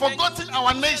le you have moment est forgotten maintenant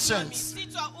our pour cette famille. nations, Si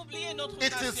tu as oublié notre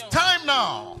It is nation, time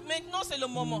now. maintenant c'est le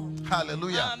moment.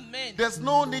 Hallelujah. Amen. There's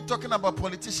no need talking about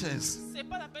politicians C'est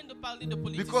pas la peine de parler de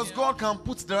politiciens. because God can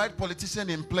put the right politician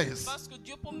in place. Parce que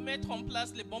Dieu peut mettre en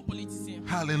place les bons politiciens.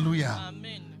 Hallelujah.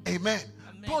 Amen. Amen.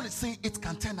 Amen. Paul is saying it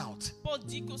can turn out. Paul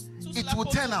dit que tout It cela will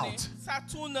peut turn tourner. out. Ça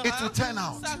tournera. It will turn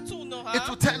out. Ça tournera. It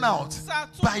will turn out Ça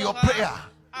by your tournera prayer.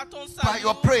 à ton By salut,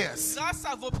 your prayers. grâce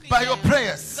à vos prières. By your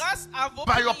prayers. Grâce à vos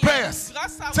By your prières. prayers.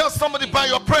 Grâce à Tell vos somebody prières. by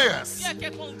your prayers. Dis à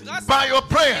quelqu'un, grâce By à your vos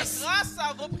prières. prayers. Grâce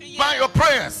à vos prières. By your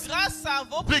prayers. Grâce à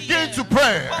vos Begin prières. to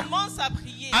pray. Commence à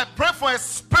prier. I pray for a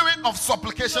spirit of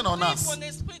supplication on Prie us. pour un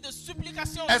esprit de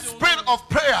supplication A sur spirit nous. of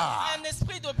prayer. Un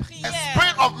esprit de prière. A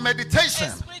spirit of meditation.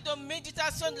 Esprit de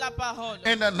méditation de la parole.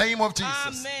 In the name of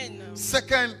Jesus. Amen.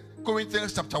 2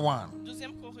 Corinthians chapter 1.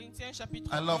 2 Corinthiens chapitre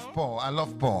I love 1. Paul. I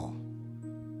love Paul.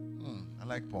 I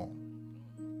like Paul.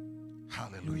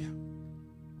 Hallelujah.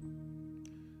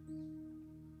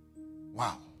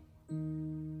 Wow.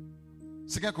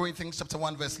 2 Corinthians chapter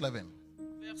 1 verse 11.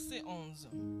 Verset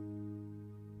 11.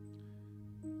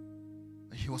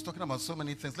 He was talking about so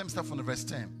many things. Let me start from the verse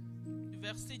 10.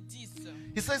 Verset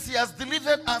 10. He says he has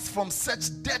delivered us from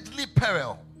such deadly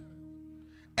peril,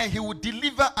 and he will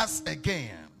deliver us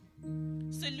again.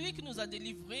 C'est lui qui nous a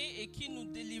délivrés et qui nous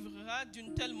délivrera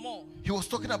d'une telle mort. He was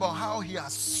talking about how he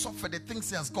has suffered, the things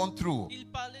he has gone through. Il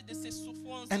parlait de ses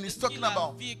souffrances, And de he's ce talking qu'il a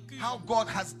about vécu. how God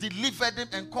has delivered him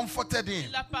and comforted him.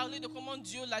 Il a parlé de comment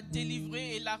Dieu l'a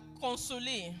délivré et l'a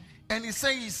consolé. And he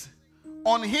says,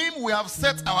 on him we have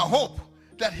set our hope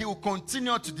that he will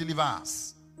continue to deliver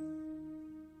us.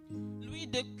 Lui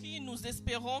de qui nous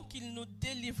espérons qu'il nous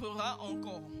délivrera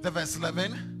encore. The verse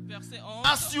 11. Verset 11.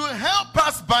 As you help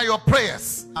us by your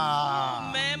prayers.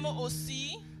 Même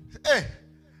aussi, Hey,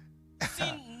 si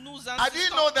nous I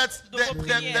didn't know that, de vos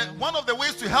prières, that one of the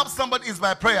ways to help somebody is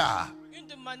by prayer. une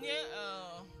des manières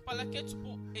par laquelle tu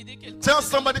peux aider quelqu'un. Tell c'est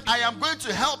somebody, dans la I am going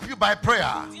to help you by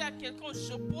prayer. Dis à quelqu'un,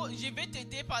 je vais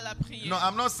t'aider par la prière. No,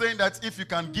 I'm not saying that if you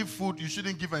can give food, you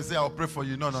shouldn't give and say, I'll pray for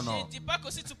you. No, no, Je no. ne dis pas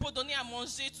que si tu peux donner à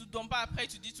manger, tu ne donnes pas après,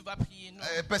 tu dis tu vas prier. Non.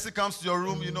 A person comes to your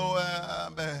room,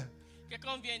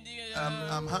 Quelqu'un vient dire,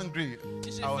 I'm hungry.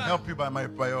 j'ai I'll faim. help you by my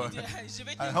prayer. Il dit, je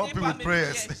vais I t'aider help you par with mes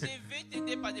prayers. prières. Je vais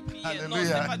t'aider par des prières. Non,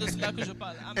 Hallelujah. c'est pas de cela que je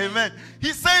parle. Amen. Amen.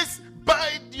 He says,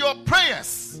 by your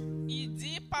prayers, Il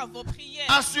dit par vos prières.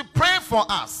 as you pray for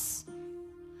us,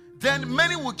 then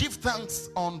many will give thanks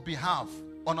on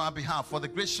our behalf, for the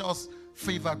gracious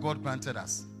favor God granted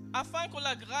us. Afin que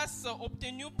la grâce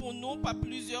obtenue pour nous par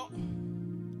plusieurs,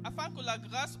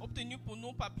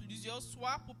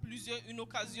 soit pour plusieurs une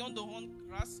occasion de rendre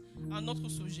grâce à notre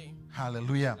sujet.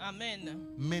 Hallelujah. Amen.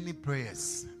 Many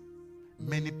prayers.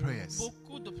 Many prayers.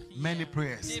 Beaucoup de prières. Many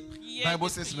prayers. Des prières, Bible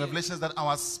des says in prières. Revelations that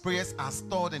our prayers are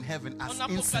stored in heaven as En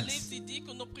Apocalypse, incense. il dit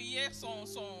que nos prières sont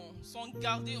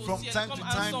gardées au From ciel time comme to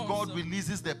time, encens. God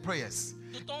releases their prayers.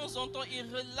 De temps en temps, il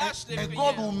relâche les And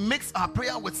God will prières. mix our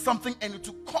prayer with something, and it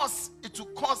will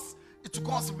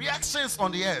cause reactions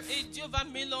on the earth. Et Dieu va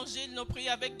mélanger nos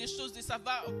prières avec des choses et ça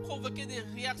va provoquer des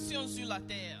réactions sur la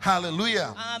terre.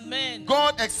 Hallelujah. Amen.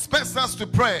 God expects us to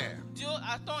pray. Dieu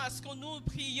attend à ce que nous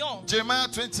prions. Jeremiah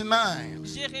 29.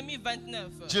 Jérémie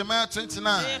 29. Jeremiah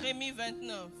 29. Jérémie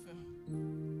 29.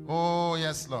 Oh,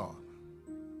 yes, Lord.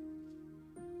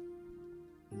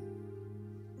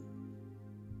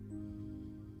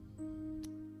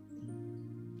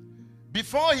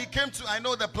 Before he came to, I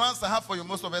know the plans I have for you.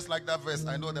 Most of us like that verse.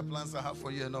 I know the plans I have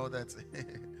for you and all that.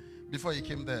 Before he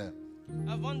came there.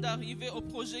 Avant d'arriver au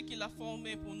projet qu'il a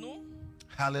formé pour nous,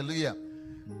 Hallelujah.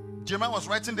 Jeremiah was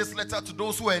writing this letter to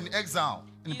those who were in exile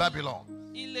in Babylon.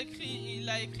 il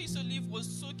a écrit ce livre aux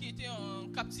ceux qui étaient en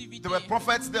captivité. There were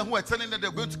prophets there who were telling them they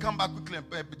were going to come back quickly.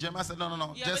 Jeremiah said,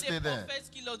 no, Il y just avait stay des there. prophètes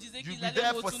qui leur disaient You'll qu'il be allait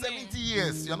there for retourner. 70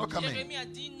 years. You're not coming. Jérémie a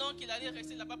dit non, qu'il allait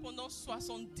rester là-bas pendant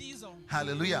 70 ans.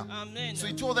 Hallelujah. Amen. So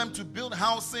he told them to build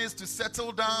houses, to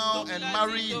settle down Donc and il a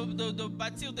marry. dit de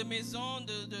bâtir des maisons,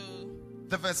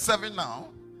 The verse 7 now.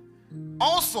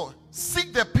 Also,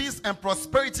 seek the peace and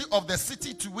prosperity of the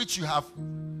city to which I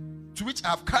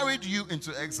have carried you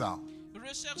into exile.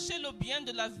 rechercher le bien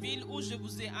de la ville où je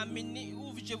vous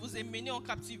ai mené en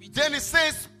captivité. Then it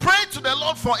says, pray to the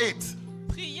Lord for it.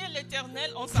 Priez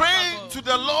l'Éternel en sa Pray faveur. to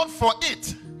the Lord for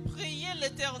it. Priez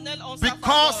l'Éternel en sa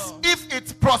Because faveur. if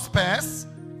it prospers,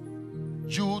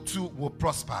 you too will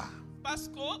prosper. Parce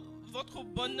que votre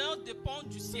bonheur dépend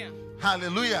du sien.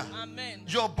 Hallelujah. Amen.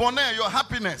 Your bonheur, your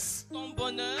happiness. Ton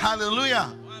bonheur,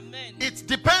 Hallelujah. amen, It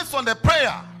depends on the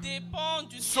prayer. dépend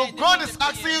du So sien. God dépend is des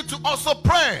asking you prières. to also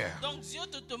pray. Donc Dieu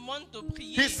te demande de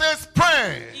prier. He says,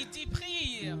 pray. Il dit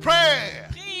prie. Pray.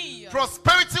 Prie.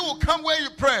 Prosperity will come where you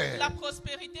pray. La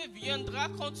prospérité viendra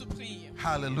quand tu pries.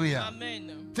 Hallelujah.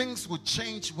 Amen. Things will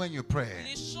change when you pray.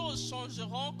 Les choses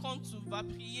changeront quand tu vas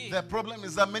prier. The problem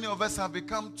is that many of us have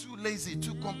become too lazy,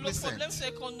 too Le problème, complacent.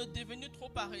 c'est qu'on est devenu trop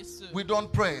paresseux. We don't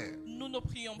pray. Nous ne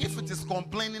prions If plus. it is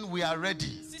complaining, we are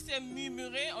ready. Si c'est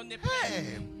murmurer, on est prêt.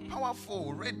 Hey,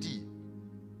 powerful, ready.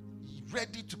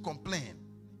 Ready to complain.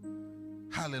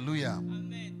 Hallelujah.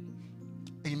 Amen.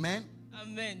 Amen.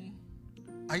 Amen.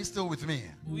 Are you still with me?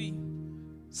 Oui.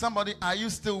 Somebody, are you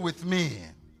still with me?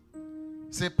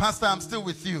 Say, Pastor, I'm still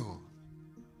with you.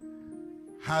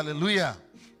 Hallelujah.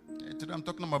 Today I'm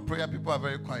talking about prayer. People are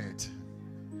very quiet.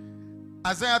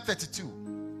 Isaiah 32.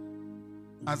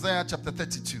 Isaiah chapter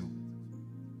 32.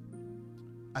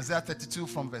 Isaiah 32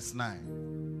 from verse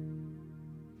 9.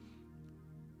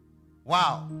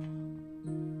 Wow.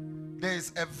 There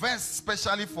is a verse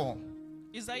specially for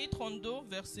Isaïe 32,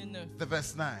 verset 9. the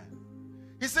verse 9.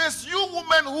 He says, you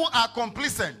women who are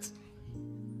complacent.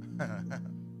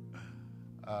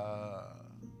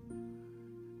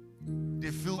 They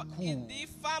feel Il cool. dit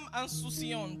femmes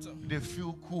insouciantes. They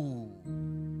feel cool.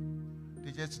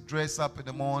 They just dress up in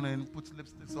the morning, put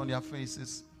lipsticks on their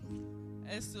faces.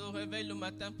 Elles se réveillent le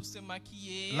matin pour se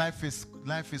maquiller.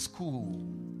 Life is cool.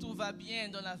 Tout va bien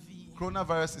dans la vie.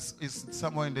 Coronavirus is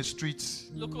somewhere in the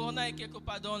streets. Le corona est quelque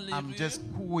part dans les I'm rues. just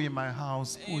cool in my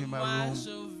house, cool Et in my moi, room.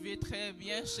 je vais très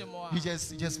bien chez moi. You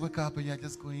just wake up and you're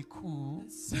just going cool,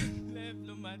 Se lève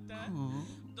le matin cool,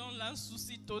 dans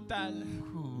l'insouci total.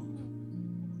 cool.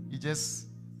 You just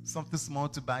something small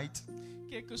to bite.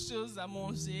 Quelque chose à You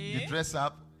manger. dress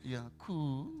up, yeah,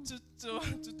 cool,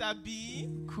 Tu t'habilles.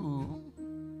 cool.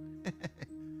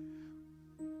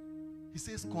 He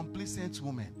says, complacent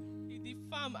woman. Il dit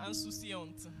femme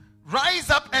insouciante. Rise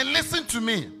up and listen to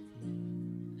me.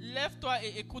 Lève-toi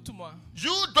et écoute-moi.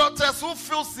 You daughters who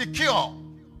feel secure.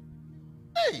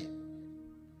 Hey,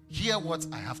 hear what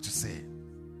I have to say.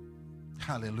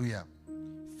 Hallelujah.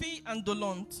 Fille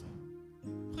indolente,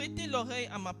 prêtez l'oreille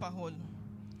à ma parole.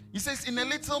 He says, in a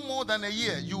little more than a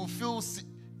year, you who feel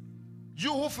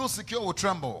secure will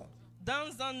tremble.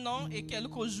 Dans un an et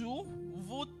quelques jours,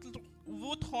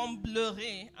 vous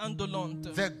tremblerez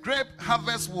indolente. The grape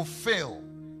harvest will fail,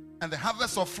 and the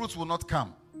harvest of fruits will not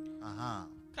come.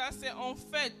 Car c'est en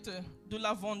fait de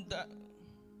la vente.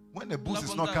 When the boost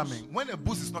is not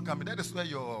coming, that is where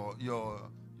you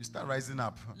start rising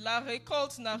up. La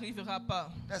récolte n'arrivera pas.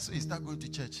 That's why you start going to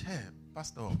church. Hey,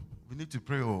 Pastor, we need to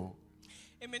pray. Oh,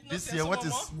 Et maintenant, this c'est à year,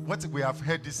 ce moment what we have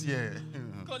heard this year?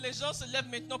 que les gens se lèvent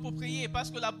maintenant pour prier parce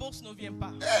que la bourse ne vient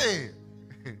pas. Hey,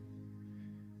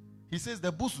 he says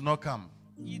the boost will not come.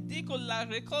 Il dit que la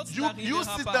récolte You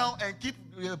n'arrivera sit pas. down and keep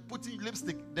putting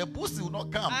lipstick. The boost will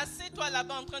not come. Assieds-toi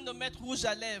là-bas en train de mettre rouge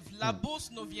à lèvres. La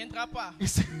bourse ne viendra pas. He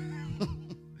said,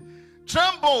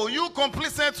 tremble, you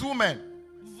complacent women.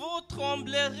 Vous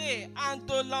tremblerez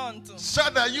indolente.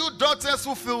 Shudder, you daughters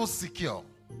who feel secure.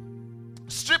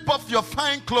 Strip off your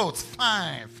fine clothes.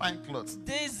 Fine clothes.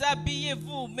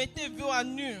 Déshabillez-vous, mettez-vous à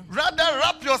nu Rather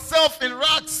wrap yourself in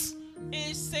rags.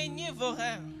 et saignez vos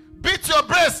reins. Beat your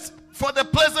breast for the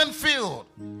pleasant field,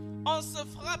 On se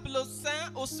frappe le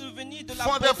sein au souvenir de la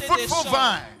for the beauté des fruitful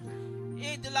champs vine,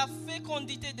 et de la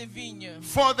fécondité des vignes.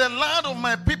 for the land of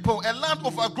my people, a land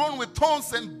overgrown with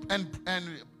thorns and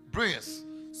briars.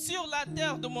 Sur la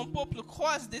terre de mon peuple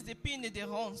croissent des épines et des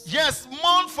ronces. Yes,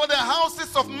 mourn for the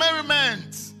houses of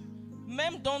merriment.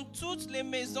 Même dans toutes les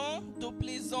maisons de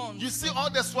plaisance, You see all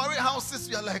the soiree houses,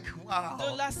 you're like, de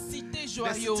wow, la cité the city is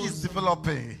joyeuse.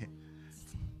 developing.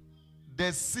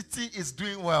 The city is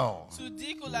doing well. Tu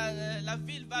dis que la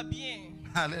ville va bien.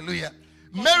 Hallelujah.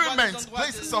 Quand tu vois les Merriment, endroits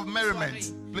places de of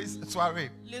merriment. Place, soirée.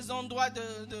 Les endroits de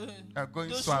Going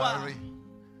de joie.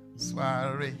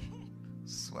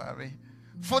 soirée.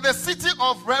 For the city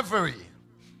of revelry,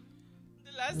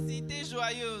 De la cité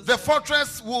joyeuse. the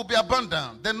fortress will be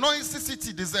abandoned, the noisy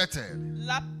city deserted.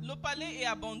 Le palais est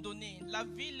abandonné. La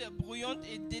ville bruyante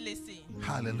est délaissée.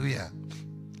 Hallelujah.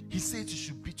 He said you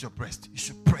should beat your breast. You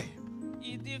should pray.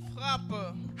 Il dit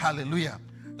frappe. Hallelujah.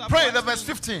 Ta Pray the poitrine. verse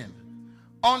 15.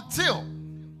 Until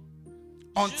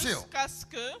Jusqu'à ce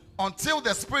que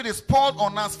the Spirit is poured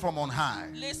on us from on high,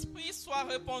 l'esprit soit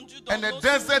répandu dans and the nos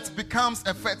desert souls, becomes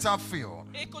a fertile field,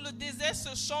 et que le désert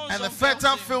se change and the en fertile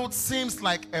verger, field seems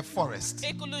like a forest.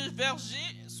 et que le verger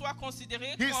soit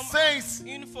considéré He comme says,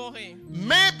 une forêt.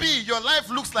 maybe your life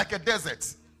looks like a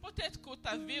desert. Peut-être que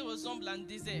ta vie ressemble à un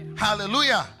désert.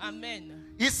 Hallelujah. Amen.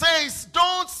 He says,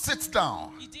 don't sit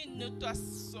down. Il dit ne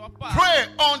t'assois pas. Pray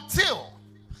until.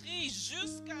 Prie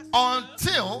jusqu'à ce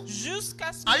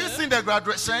Are you que seeing the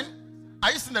graduation?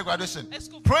 Are you seeing the graduation? Est-ce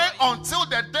que vous Pray voyez? until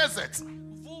the desert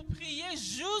vous priez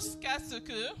jusqu'à ce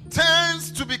que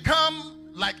turns to become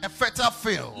like a fertile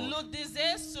field. le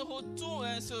désert se retourne,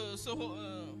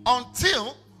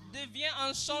 Until devient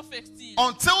un champ fertile.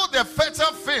 the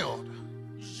fertile field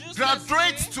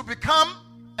graduates to become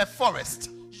a forest.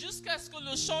 Jusqu'à ce que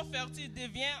le champ fertile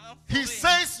devienne un He forêt.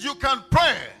 says you can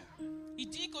pray Il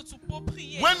dit que tu peux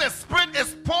prier when the Spirit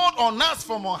is poured on us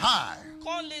from on high.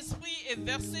 quand l'esprit est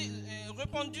versé,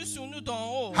 répandu sur nous d'en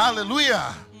haut.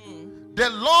 Hallelujah. The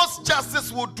Lord's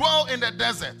justice will dwell in the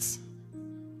desert,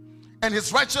 and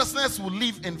his righteousness will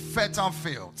live in fertile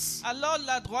fields. Alors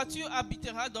la droiture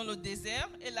habitera dans le désert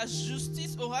et la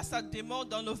justice aura sa demeure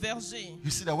dans le verger.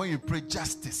 You see that when you pray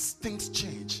justice, things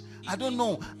change. I don't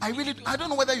know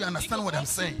whether you understand what I'm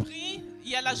saying.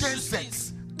 Il y a la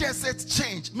justice. Desert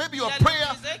change. Maybe your Il y a le prayer,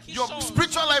 désert qui your change.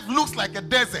 spiritual life looks like a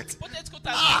desert. Peut-être que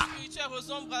ta vie spirituelle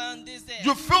ressemble à un désert.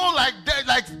 You feel like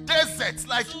desert,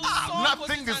 like Tu sens que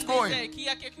nothing c'est is un going. désert, qu'il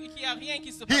y a rien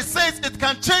qui se He passe. says it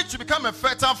can change to become a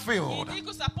fertile Il field. dit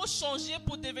que ça peut changer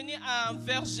pour devenir un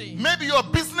verger. Maybe your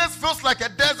business feels like a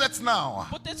desert now.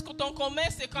 Peut-être que ton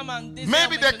commerce est comme un désert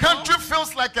Maybe the maintenant. country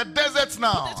feels like a desert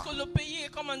now. Peut-être que le pays est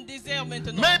comme un désert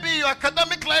maintenant. Maybe your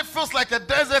academic life feels like a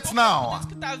desert now. Peut-être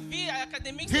que ta vie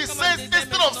académique He c'est comme un says désert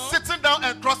instead of maintenant. sitting down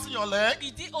and crossing your leg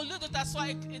Il dit au lieu de t'asseoir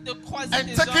et de croiser and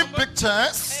tes taking jambes pictures,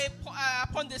 et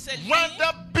prendre des selfies,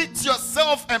 rather beat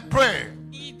yourself and pray.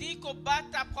 il dit que bat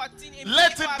ta poitrine et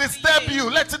Let prie it par disturb prier. you.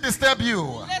 Let it disturb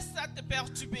you. Laisse ça te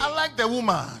perturber. I like the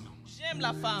woman. J'aime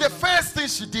la femme. The first thing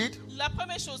she did La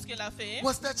première chose qu'elle a fait,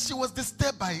 was that she was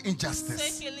disturbed by c'est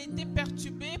injustice. qu'elle était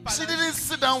perturbée par She la didn't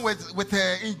sit down with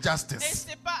her Elle injustice.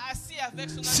 s'est pas assise avec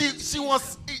son She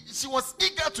injustice. was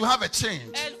eager to have a change.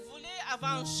 Elle voulait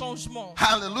avoir un changement.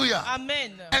 Hallelujah.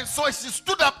 Amen. And so she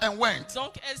stood up and went.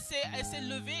 Donc elle s'est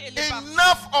levée, elle est partie.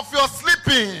 Enough of your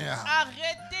sleeping.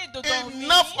 Arrêtez de dormir.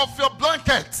 Enough of your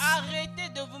blankets. Arrêtez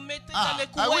de vous mettre dans les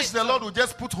I wish couettes. the Lord would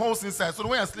just put holes inside so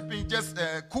when you're sleeping, just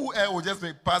cool air will just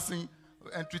be passing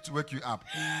entry to wake you up.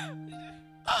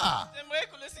 J'aimerais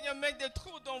que le Seigneur mette des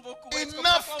trous dans vos couettes.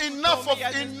 Enough of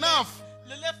enough.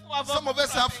 Le lèvre pour avoir Some of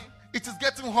us have It is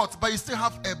getting hot, but you still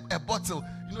have a bottle.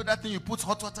 You know that thing you put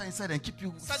hot water inside and keep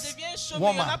you Ça devient chaud,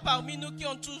 mais il y en a warmer. parmi nous qui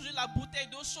ont toujours la bouteille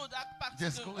d'eau chaude à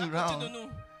Just côté going de around. nous.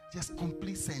 Just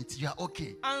complacent. You are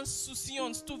okay.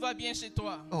 Insouciance, tout va bien chez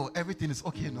toi. Oh, everything is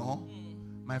okay, no?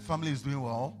 My family is doing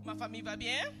well. Ma famille va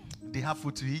bien. They have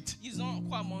food to eat. Ils ont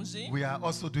quoi manger. We are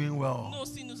also doing Nous well.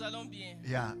 aussi, nous allons bien.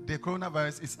 Yeah, the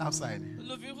coronavirus is outside.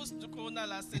 Le virus du corona,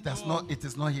 là, c'est It has dehors. not. It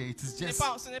is not here. It is just.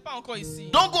 Ce n'est pas encore ici.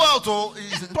 Don't go out, oh.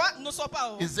 Toi, ne sois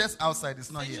pas. It's just outside.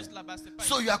 It's not C'est here. juste là-bas, c'est pas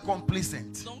So ici. you are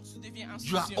complacent. Donc tu deviens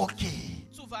You are insouciant. okay.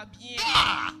 Tout va bien.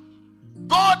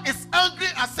 God is angry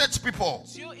at such people.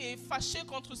 Dieu est fâché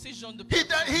contre ces gens de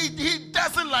He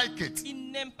doesn't like it.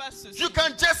 Il n'aime pas ceci. You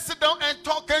can just sit down and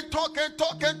talk and talk and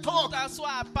talk and talk. T'assois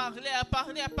à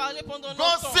parler pendant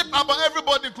longtemps. Gossip about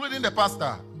everybody, including the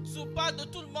pastor. Tu parles de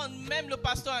tout le monde, même le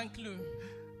pasteur inclus.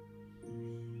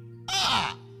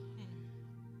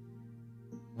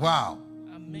 Wow.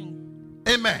 Amen.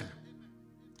 Amen.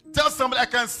 Tell somebody, I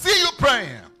can see you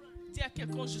praying. Dis à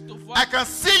quelqu'un, je te vois. I can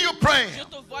see you praying. Je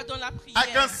te vois dans la I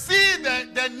can prière. see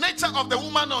the nature of the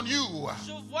woman on you.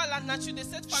 Je vois la nature de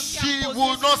cette femme qui She a posé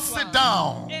will sur not toi. sit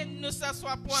down. Elle ne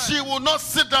s'assoit point. She will not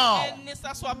sit down. Elle ne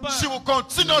s'assoit pas. She will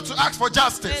continue to ask for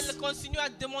justice Elle continue à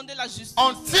demander la justice.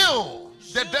 until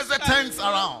the desert turns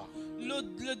around.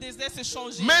 Le désert s'est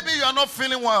changé. Maybe you are not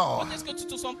feeling well. Peut-être que tu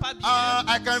te sens pas bien.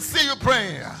 I can see you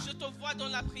praying. Je te vois dans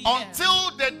la prière.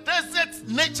 Until the desert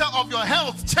nature of your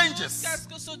health changes. Jusqu'à ce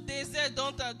que ce désert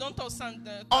dans ton sang,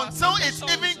 Until it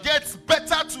even gets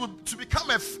better to become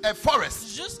a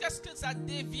forest. jusqu'à ce que ça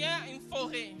devienne une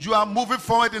forêt. You are moving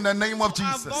forward in the name of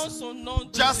Avant Jesus. son nom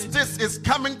de Justice is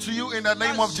coming to you in the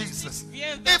name of Jesus.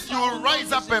 If you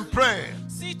rise up and pray,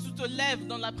 Si tu te lèves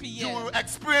dans la you prière, will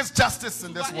experience justice in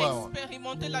tu this vas world.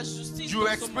 expérimenter la justice. You will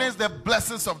dans ce experience monde. the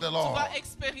blessings of the Tu Lord vas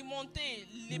expérimenter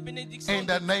les bénédictions in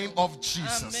de the Dieu. name of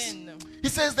Jesus. Amen. He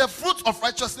says the fruit of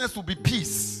righteousness will be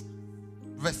peace.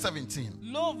 Verse 17.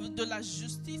 L'œuvre de la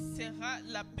justice sera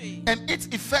la paix. And its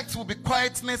effects will be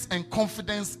quietness and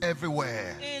confidence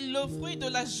everywhere. Et le fruit de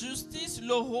la justice,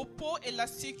 le repos et la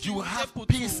You will sécurité have pour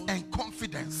peace tous. and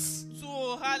confidence Tu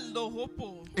auras le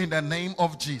repos. in the name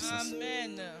of Jesus.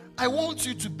 Amen. I want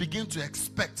you to begin to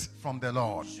expect from the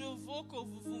Lord. Je veux que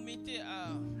vous vous mettez à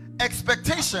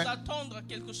Expectation, attendre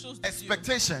quelque chose de Dieu.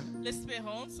 expectation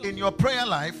L'espérance in your prayer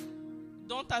life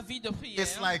dans ta vie de prière.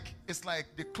 is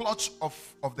like the clutch of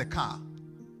the car.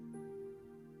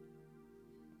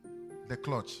 The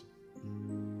clutch.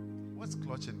 What's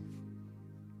clutch in?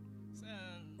 C'est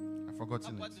I've un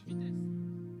forgotten boîte it. de vitesse.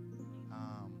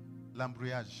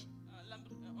 L'embrayage.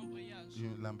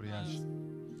 L'embrayage. L'embrayage.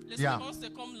 L'espérance,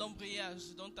 c'est comme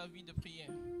l'embrayage dans ta vie de prière.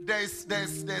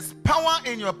 There's power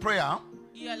in your prayer,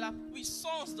 Il y a la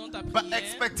puissance dans ta but prière,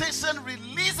 expectation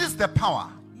releases the power.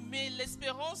 mais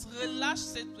l'espérance relâche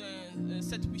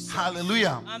cette puissance.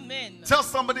 Hallelujah. Amen. Tell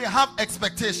somebody, have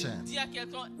expectation. Dis à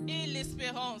quelqu'un, et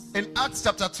l'espérance. In Acts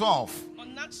chapter 12,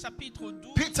 En Actes chapitre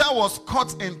 12, Peter was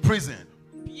caught in prison,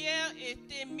 Pierre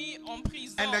était mis en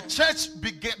prison. and the church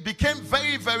became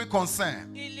very, very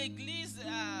concerned Et l'église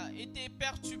a été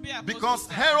perturbée à because cause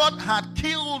de ça. Herod had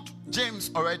killed James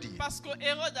already, Parce que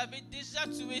Hérode avait déjà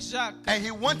tué Jacques. and he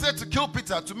wanted to kill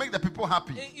Peter to make the people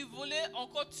happy. Et il voulait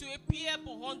encore tuer Pierre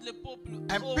pour rendre le peuple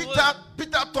And heureux.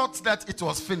 Peter thought that it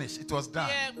was finished, it was done.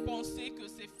 Pierre pensait que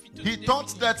c'est tout He était thought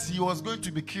fini. that he was going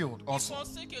to be killed Il also.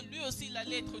 pensait que lui aussi il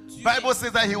allait être tué. Bible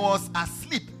says that he was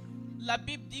asleep La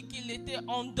Bible dit qu'il était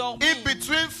endormi in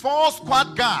between 4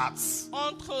 squad guards.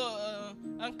 entre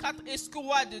un 4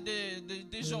 escouades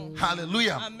de gens.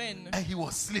 Hallelujah. Amen. And he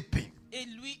was sleeping. Et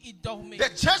lui, il dormait. The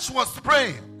church was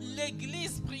praying.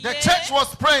 L'église priait. The church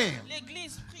was praying.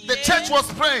 L'église priait. The church was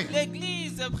praying.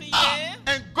 L'église priait.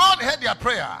 And God heard their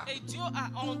prayer. Et Dieu a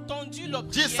entendu leur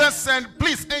prière. Jesus said,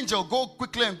 please, angel, go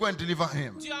quickly and go and deliver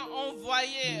him. Dieu a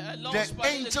envoyé l'ange The pour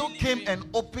aller le angel came délivrer. and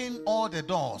opened all the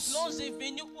doors. L'ange est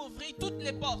venu ouvrir toutes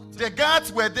les portes. The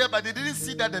guards were there, but they didn't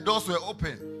see that the doors were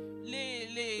open.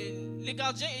 Les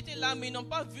gardiens étaient là, mais ils n'ont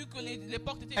pas vu que les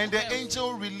portes étaient And the ouvertes.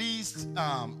 angel released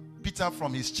Peter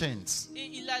from his chains. Et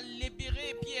il a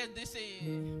libéré Pierre de ses...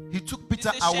 He took Peter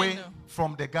Des away chaînes.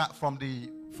 from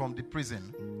the prison.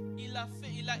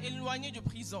 Il a éloigné de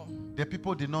prison. The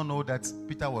people did not know that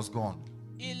Peter was gone.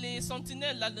 Et les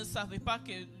sentinelles là ne savaient pas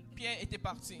que Pierre était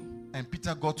parti. And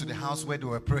Peter got to the house where they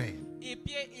were praying. Et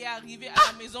Pierre est arrivé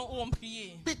à la maison où on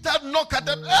priait. Peter knocked at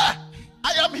them. Ah,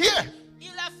 I am here. Il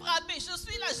a frappé. Je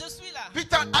suis là, je suis là.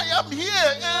 Peter, I am here.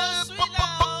 Je suis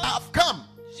là. I've come.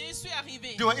 Je suis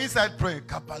arrivé. They were inside praying.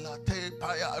 Kabbalah,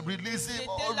 release Ils him,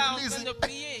 étaient là en release train de him.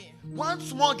 prier. One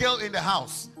small girl in the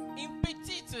house, Une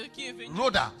petite qui est venue.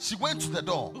 Rhoda, she went to the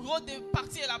door. Rhoda est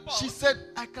partie à la porte. She said,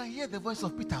 I can hear the voice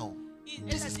of Peter. Elle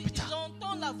This a is dit, Peter.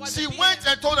 j'entends la voix She de Pierre. went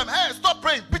and told them, hey, stop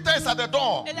praying. Peter is at the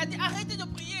door. Elle a dit, arrêtez de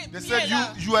prier. They Pierre said, est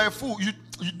là. you are a fool. You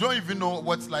don't even know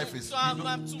what life is.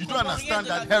 You don't understand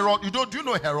that Herod. Do you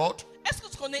know Herod? Est-ce que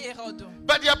tu connais Hérode?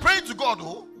 But they are praying to God.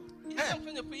 Oh, Ils sont hey, en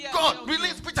train de prier à God, Dieu.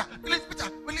 release Peter, release Peter,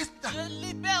 release Peter. Je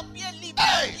libère Pierre, libère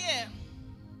Hey! Pierre.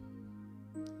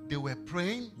 They were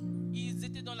praying, Ils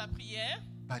étaient dans la prière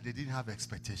but they didn't have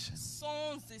expectations.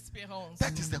 sans espérance.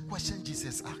 That is the question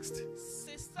Jesus asked.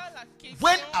 C'est ça la question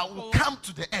When I will que come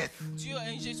to the earth, Dieu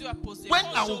et Jésus a posée. when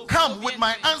Quand I je will come with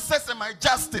my reviendrai- answers and my Quand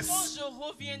justice, je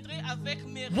reviendrai avec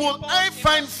mes will réponses I et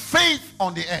find ma- faith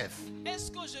on the earth? Est-ce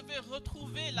que je vais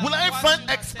retrouver la Will I foi find sur la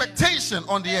terre? expectation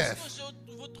on the Est-ce earth? que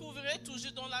je vous trouverai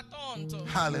toujours dans l'attente?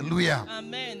 Hallelujah.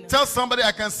 Amen. Tell somebody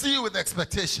I can see you with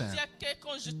expectation. Dis à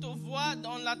quelqu'un, je te vois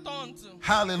dans l'attente.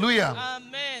 Hallelujah.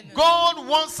 Amen. God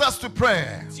wants us to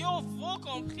pray. Dieu veut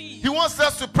compris. He wants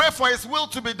us to pray for His will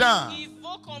to be done. Il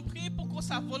veut compris pour que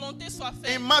sa volonté soit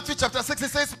faite. In Matthew chapter 6, He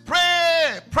says,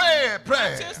 pray, pray,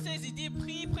 pray. Matthieu 16, il dit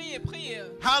prie, prie et prie.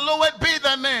 Hallowed be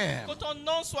thy name. Que ton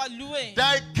nom soit loué.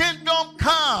 Thy kingdom Ton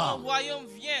come. royaume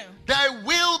vient. Thy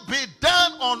will be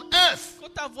done on earth Que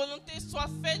ta volonté soit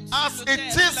faite as sur, le it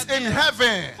terre, sur la is in terre,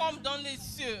 heaven. comme dans les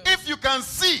cieux. If you can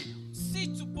see Si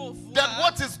tu peux that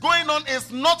voir what is going on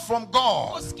is not from que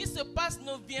God, ce qui se passe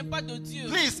ne vient pas de Dieu.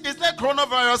 please, is there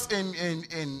coronavirus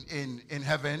in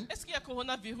heaven? Est-ce qu'il y a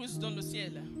coronavirus dans le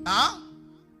ciel? Huh?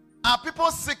 Are people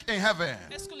sick in heaven?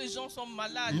 Est-ce que les gens sont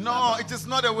malades? No, là-bas? it is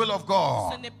not the will of Ce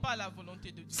God. n'est pas la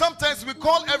volonté de Dieu. Sometimes we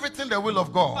call everything the will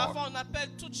of God. Parfois, on appelle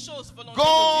toute chose volonté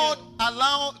God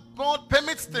de God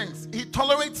permits things. He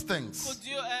tolerates Dieu. things.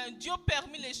 Que Dieu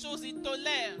permet les choses, il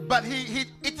tolère. But it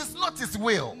is not His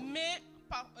will. Mais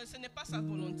ce n'est pas sa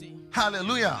volonté.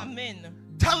 Hallelujah. Amen.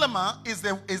 Telema is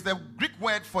the Greek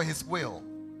word for His will.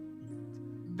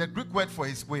 The Greek word for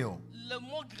His will. Le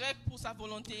mot grec pour sa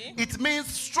volonté It means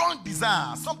strong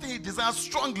desire, something He desires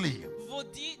strongly. veut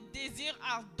dire désir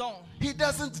ardent. He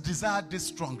doesn't desire this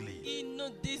strongly. Il ne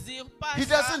désire pas He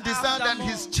ça doesn't desire that ardemment.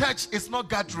 His church is not Il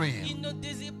gathering. ne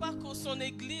désire pas que son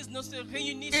église ne se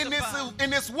réunisse pas.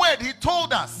 In His word, He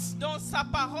told us Dans sa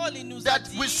parole, il nous a that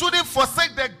dit we shouldn't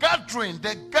forsake the gathering of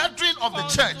the qu'on ne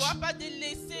church. doit pas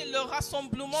délaisser le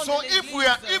rassemblement So de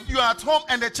if you are at home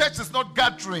and the church is not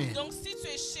gathering, Donc si tu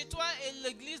es chez toi et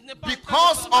l'église n'est pas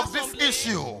Because en train de of this rassembler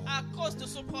issue, à cause de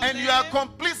ce problème, and you are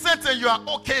complacent and you are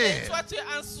et okay, toi tu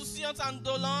es insouciante,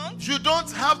 indolente, you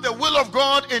don't have the will of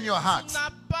God in your tu heart. n'as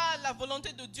pas la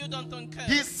volonté de Dieu dans ton cœur.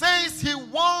 He says He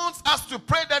wants us to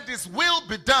pray that this will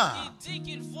be Il done. dit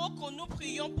qu'il faut que nous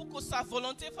prions pour que sa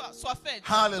volonté soit faite.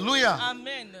 Hallelujah.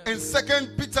 Amen. In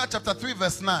 2 Peter chapter 3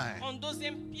 verse 9, En 2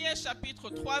 Pierre chapitre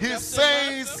 3 He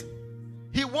verset says 9,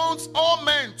 He wants all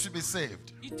men to be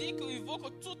saved. il dit qu'il faut que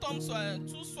tout homme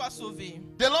soit sauvé.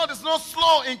 The Lord is not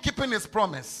slow in keeping His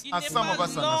promise, Il as n'est some of pas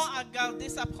us lent understand. à garder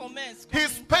sa promesse.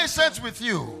 He's patient with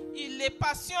you, Il est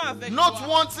patient avec not toi.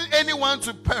 wanting anyone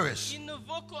to perish. Il ne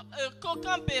veut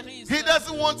qu'aucun périsse. He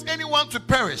doesn't want anyone to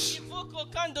perish. Il veut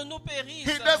qu'aucun de nous périsse.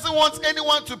 He doesn't want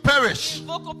anyone to perish. Il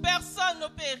veut que personne ne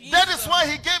périsse. That is why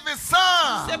He gave His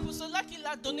C'est Son. pour cela qu'il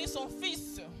a donné son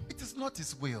fils. It is not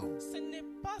His will. Ce n'est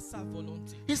pas sa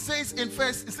volonté. He says in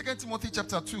 2 Timothy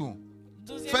chapter 2,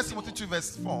 1 Timothy 2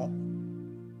 verse 4,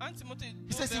 1 Timothée 2,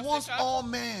 He says He verset wants 4, all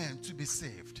men to be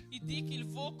saved il dit qu'il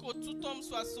faut que tout homme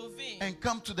soit sauvé and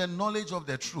come to the knowledge of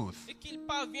the truth. et qu'il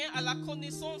parvient à la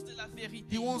connaissance de la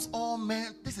vérité. He wants all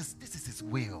men. This is His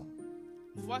will.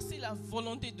 Voici la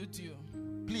volonté de Dieu.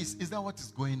 Please, is that what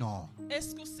is going on?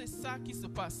 Est-ce que c'est ça qui se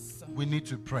passe? We need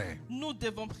to pray Nous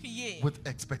devons prier with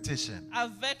expectation.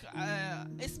 avec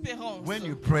espérance. When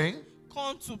you pray,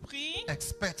 Quand tu pries,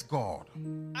 expect God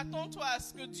attends-toi à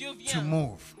ce que Dieu to vienne,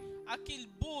 move. à qu'il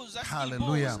bouge, à ce qu'il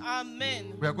Hallelujah. bouge. Amen.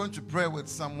 We are going to pray with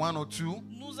Psalm 102.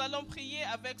 Nous allons prier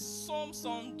avec Psaume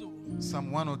 112.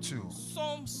 Psalm 102.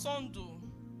 Psaume 112.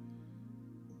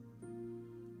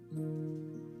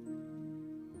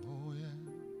 Oh, yeah.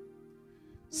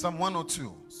 Psalm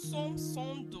 102, Psaume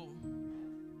 112,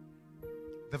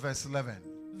 the verse 11.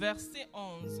 verset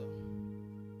 11.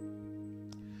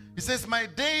 He says, my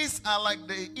days are like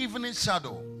the evening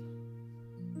shadow.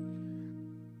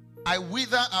 I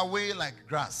wither away like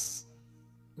grass.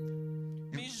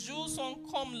 Mes jours sont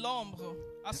comme l'ombre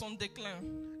à son déclin.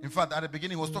 In fact, at the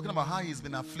beginning, he was talking about how he's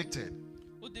been afflicted.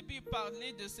 Au début, il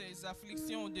parlait de ses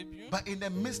afflictions au début, But in the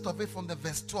midst of it, from the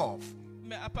verse 12,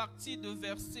 mais à partir de he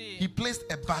verset, placed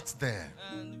a bat there.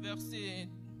 verset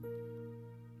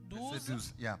Verset 12.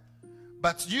 12, yeah.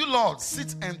 But you, Lord,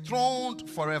 sit enthroned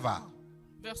forever.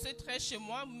 Verset 13 chez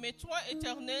moi. Mais toi,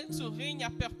 Éternel, tu règnes à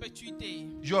perpétuité.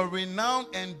 Your renown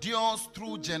endures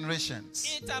through generations.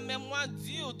 Et ta mémoire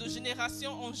dure de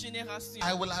génération en génération.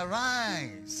 I will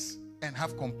arise and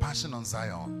have compassion on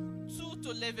Zion. Tu te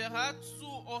lèveras, tu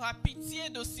auras pitié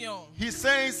de Sion. He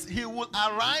says he will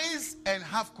arise and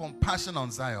have compassion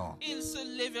on Zion. Il se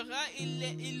lèvera,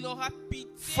 il aura pitié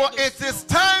For de it Sion. is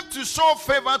time to show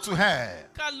favor to her.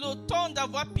 Car le temps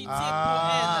d'avoir pitié pour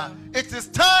elle. It is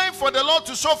time for the Lord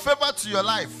to show favor to your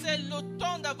life. C'est le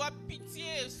temps d'avoir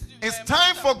pitié sur It's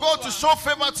time for God to show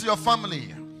favor to your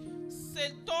family. C'est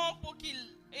le temps pour qu'il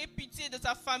ait pitié de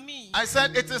sa famille. I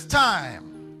said it is time.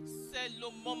 C'est le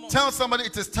moment. Tell somebody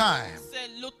it is time.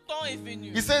 C'est le temps est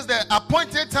venu. He says the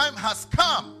appointed time has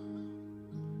come.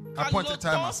 Car le Appointed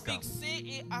time temps has come.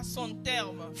 fixé est à son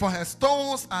terme. For her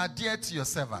stones are dear to your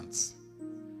servants.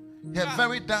 Her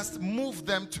very dust move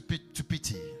them to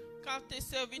pity. Car tes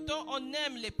serviteurs en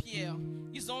aiment les pierres.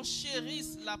 Ils en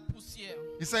chérissent la poussière.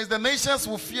 He says the nations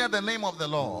will fear the name of the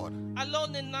Lord, Alors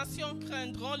les nations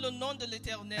craindront le nom de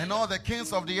l'Éternel. and all the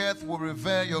kings of the earth will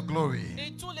revere your glory.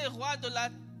 Et tous les rois de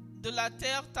la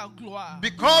terre ta gloire.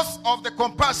 Because of the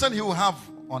compassion he will have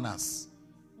on us.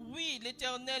 Oui,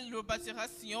 l'Éternel le bâtira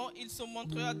Sion, il se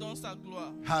montrera dans sa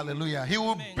gloire. Hallelujah. He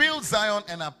will Amen. build Zion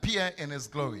and appear in his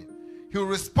glory. He will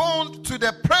respond to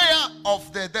the prayer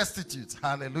of the destitute.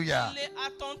 Hallelujah. Il est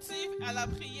attentif à la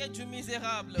prière du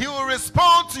misérable. He will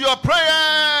respond to your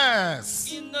prayers.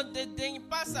 Il ne dédaigne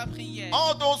pas sa prière.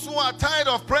 All those who are tired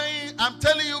of praying, I'm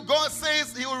telling you, God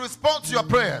says he will respond to your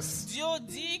prayers. Dieu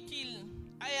dit qu'il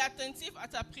est attentif à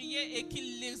ta prière et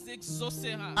qu'il les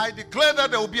exaucera. I declare that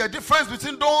there will be a difference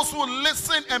between those who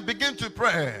listen and begin to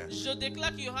pray. Je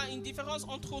déclare qu'il y aura une différence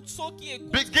entre ceux qui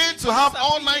écoutent, Begin qui to have commencent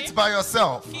à all prier, night by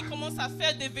yourself. qui commencent à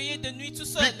faire des veillées de nuit tout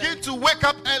seul. Begin to wake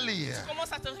up early.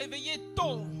 Commence à te réveiller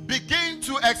tôt. Begin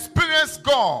to experience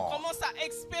God. Commence à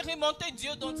expérimenter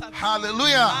Dieu dans ta vie.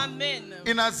 Hallelujah. Amen.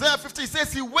 In Isaiah 50, he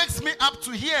says, he wakes me up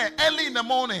to hear early in the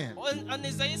morning. En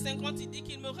Ésaïe 50, il dit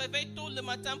qu'il me réveille tôt le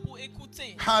matin pour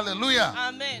écouter. Hallelujah.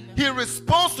 Amen. He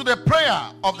responds to the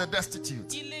prayer of the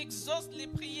destitute. Il exauce les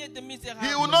prières des misérables.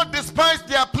 He will not despise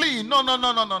their plea. No, no,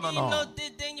 no, no, no, no, Il ne no.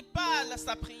 dédaigne pas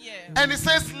sa prière. And he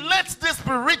says, let this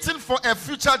be written for a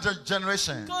future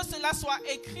generation. Que cela soit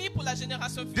écrit pour la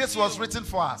génération future. This was written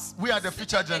for us. We are the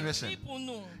future C'était generation. écrit pour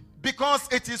nous. Because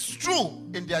it is true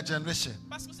in their generation.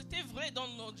 Parce que c'était vrai dans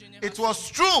notre génération. It was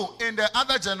true in the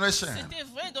other generation. C'était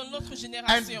vrai dans notre And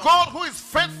génération. God who is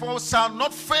faithful shall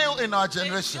not fail in our Et Dieu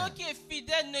generation. qui est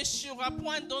fidèle ne chura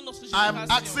point dans notre I'm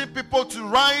génération. asking people to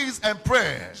rise and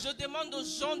pray. Je demande aux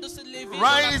gens de se lever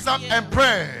Rise dans la up prière. and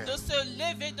pray. De se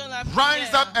lever dans la Rise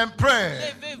prière. up and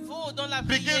pray. Levez-vous dans la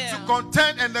Begin prière. to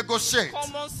contend and negotiate.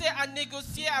 Commencez à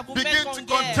négocier, à vous Begin mettre en to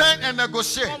guerre. contend and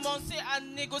negotiate. Commencez à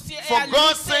négocier et For à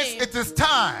God says lutter. it is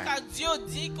time Car Dieu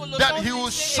dit que le that temps he will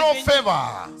fixé show est venu.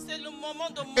 favor, C'est le moment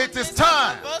de It montrer is sa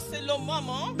time. faveur. C'est le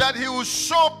moment that he will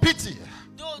show pity.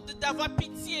 d'avoir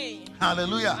pitié.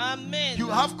 Hallelujah. Amen. You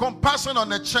have compassion on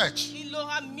the church, Il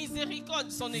aura miséricorde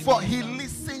de son église. for he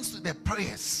listens to the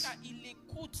prayers. Car il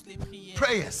écoute les prières.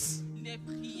 Prayers. Les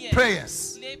prières.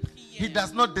 Prayers. Les prières. He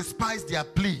does not despise their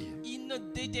plea. Il ne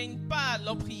dédaigne pas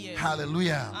leurs prières.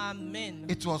 Hallelujah. Amen.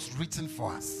 It was written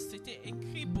for us C'était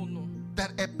écrit pour nous.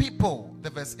 that a people, the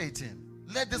verse 18,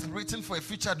 let this be written for a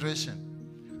future duration,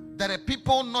 that a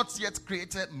people not yet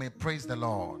created may praise the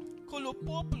Lord. Que le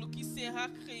peuple qui sera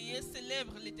créé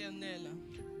célèbre l'Éternel.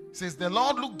 It says, the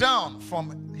Lord looked down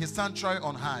from his sanctuary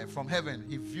on high, from heaven,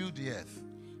 he viewed the earth,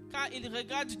 Car il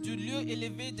regarde du lieu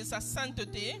élevé de sa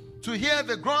sainteté to hear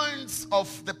the groans of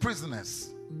the prisoners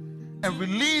and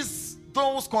release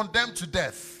those condemned to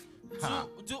death. Ha.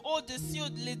 du haut des cieux,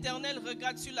 l'Éternel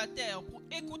regarde sur la terre pour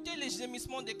écouter les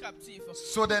gémissements des captifs.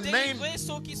 So the name, Délivrer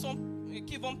ceux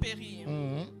qui vont périr.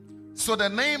 so the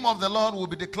name of the Lord will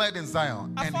be declared in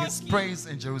Zion and Afin his qu'il- praise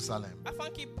in Jerusalem. Afin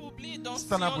qu'il publie dans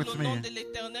Stand up Sion with le nom me. de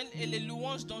l'Éternel et les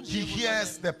louanges dans He Jérusalem.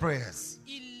 hears the prayers.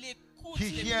 Il écoute He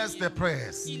les hears the prières.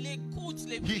 prayers. Il écoute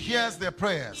les He prières. hears the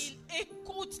prayers. Il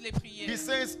écoute les He prières.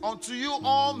 says, unto you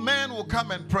all men will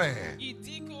come and pray. Il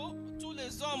dit que tous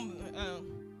les hommes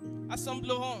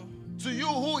assembleront To you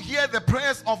who hear the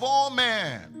prayers of all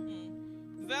men.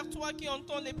 vers toi qui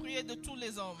entends les prières de tous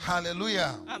les hommes.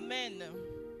 Hallelujah. Amen.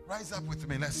 Rise up with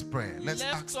me. Let's pray. Let's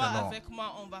ask the Lève-toi Lord. avec moi,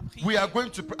 on va prier. We are going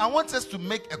to pray. I want us to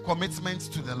make a commitment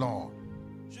to the Lord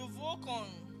Je veux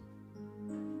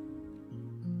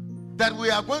that we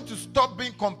are going to stop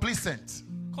being complacent.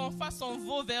 qu'on fasse un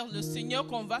vœu vers le Seigneur,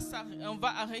 qu'on va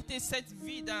arrêter cette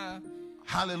vie d'un...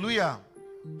 Hallelujah.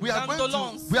 we are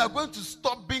d'indolence. going to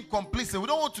stop being complacent. We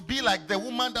don't want to be like the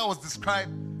woman that was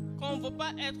described. Qu'on ne veut pas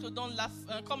être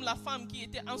comme la femme qui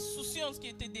était insouciante, qui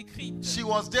était décrite. She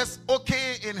was just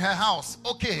okay in her house.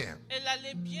 Okay. Elle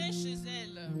allait bien chez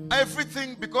elle.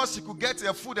 Everything, because she could get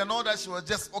her food and all that, she was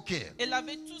just okay. Elle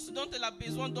avait tout ce dont elle a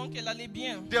besoin, donc elle allait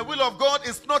bien. The will of God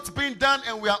is not being done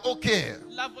and we are okay.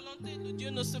 La volonté de Dieu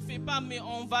ne se fait pas, mais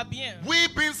on va bien. We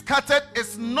being scattered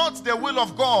is not the will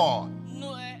of God.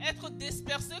 Nous, être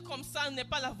dispersé comme ça n'est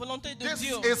pas la volonté de This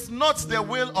Dieu. is not the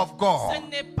will of Ce God.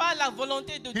 n'est pas la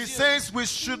volonté de He Dieu. says we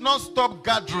should not stop Il dit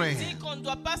gathering. qu'on ne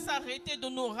doit pas s'arrêter de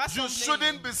nous You rassembler.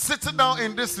 shouldn't be sitting down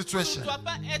in this Tu ne situation. dois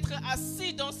pas être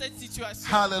assis dans cette situation.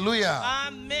 Hallelujah.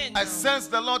 Amen. I sense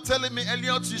the Lord telling me,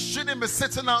 Elliot, you shouldn't be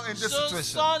sitting down in Je this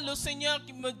situation. sens le Seigneur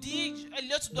qui me dit,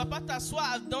 Elliot, tu ne dois pas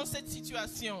t'asseoir dans cette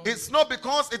situation. It's not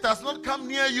because it has not come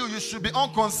near you, you should be Ce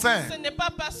unconcerned. n'est pas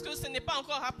parce que ce n'est pas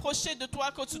encore approché de toi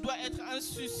que tu dois être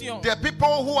insouciant. The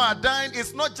people who are dying,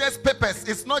 it's not just papers,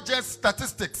 it's not just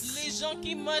statistics. Les gens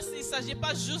qui meurent, il ne s'agit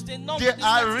pas juste des nombres. They de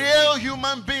are statistiques. real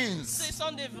human beings. Ce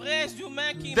sont des vrais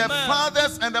humains qui The meurent.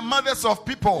 fathers and the mothers of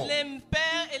people. Les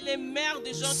pères et les mères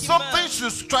des gens qui Something meurent.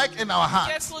 should strike in our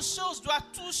hearts. Quelque chose doit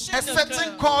toucher A notre certain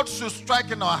cœur. chord should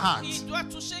strike in our hearts. Il doit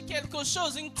toucher quelque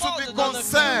chose, une To corde be dans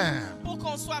notre cœur. concerned. Pour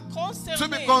qu'on soit To concerné.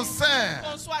 be concerned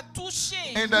Qu'on soit touché.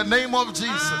 in the name of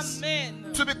Jesus.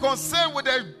 Amen. To be concerned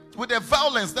with the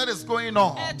violence that is going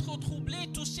on. Être troublé,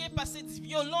 touché par cette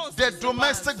violence. The qui se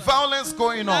domestic passe. violence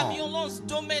going La on. violence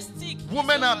domestique. qui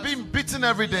Women se are passe. being beaten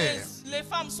every day. Les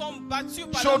femmes sont battues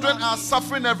par Children le are mari.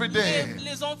 suffering every day.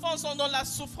 Les enfants sont dans la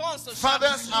souffrance. chaque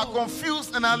Fathers are jour.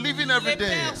 confused and are living every Les day.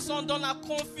 pères sont dans la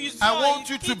confusion. I want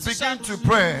Ils you to quittent begin chaque to jour.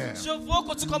 pray. Je veux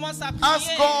que tu commences à Ask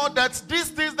prier. God that these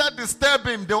things that disturb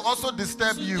him, they'll also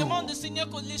disturb Tu you. demandes au Seigneur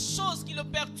que les choses qui le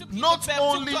perturbent, qui Not te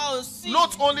perturbent only, toi aussi.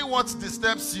 not only what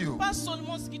disturbs you, Pas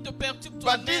seulement ce qui te perturbe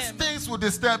but these toi-même. things will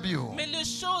disturb you. Mais les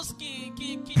choses qui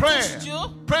Pray. touchent Dieu.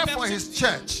 Pray for perturbent his Dieu.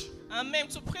 church. Amen.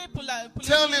 Tu pries pour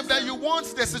Tell l'Église. him that you want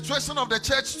the situation of the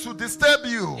church to disturb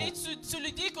you. Et tu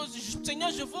lui dis que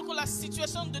Seigneur, je veux que la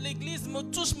situation de l'Église me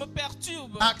touche, me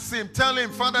perturbe. Ask him, tell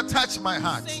him, Father, touch my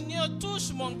heart. Seigneur,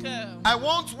 touche mon cœur. I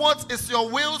want what is your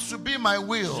will should be my Je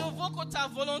will. veux que ta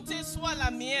volonté soit la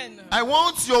mienne. I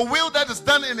want your will that is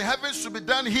done in heaven should be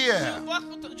done Je here.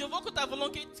 veux que ta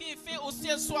volonté qui est faite au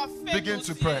ciel soit faite Begin au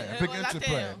to ciel, pray. à Begin la to pray.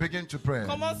 terre. Begin to pray.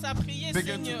 Commence à prier,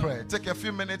 Begin to Seigneur. pray. Take a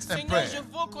few minutes and Seigneur, pray. je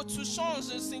veux que tu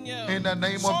changes, Seigneur. In the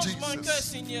name of Change mon Jesus. cœur,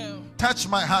 Seigneur. Touch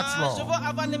my heart, Je veux Lord.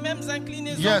 avoir les mêmes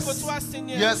inclinaisons Yes. que toi,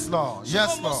 Seigneur. Yes, Lord. Je Yes,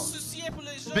 veux me Lord. soucier pour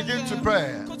les gens Begin to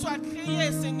pray. que tu as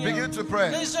créés, Seigneur. Begin to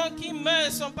pray. Les gens qui meurent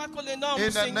ne sont pas que les normes, In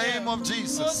the Seigneur. name of Oh,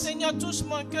 Jesus. Seigneur, touche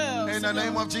mon cœur. In the Seigneur.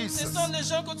 name of Ce Jesus. sont les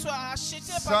gens que tu as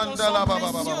achetés par ton Sandala sang ba ba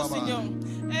ba ba précieux, ba ba. Seigneur.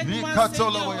 Aide-moi,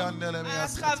 Vikatolo Seigneur, boyandele à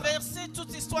beasata. traverser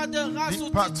toute histoire de race ou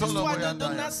toute Vikatolo histoire de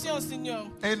boyandaya. nation, Seigneur.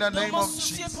 In the De name me of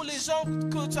soucier Jesus. pour les gens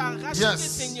que tu as rachetés, Yes.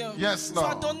 Seigneur. Yes, Tu as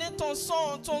Lord. donné ton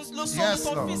sang, le sang Yes, de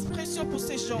ton Lord. Fils précieux pour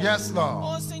ces gens. Yes, Oh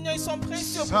Lord. Seigneur, ils sont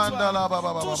précieux pour Sandala ba ba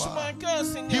toi. ba ba Touche ba. mon cœur,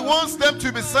 Seigneur. He wants them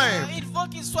to be Ah, saved. il faut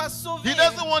qu'ils soient sauvés. He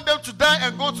doesn't want them to die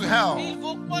and go to Il hell. ne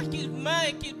veut pas qu'ils meurent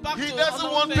et qu'ils partent He en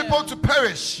doesn't want enfer. people to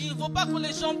perish. Il ne veut pas que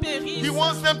les gens périssent. He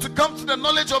wants them to come to the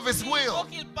knowledge of His Il will. faut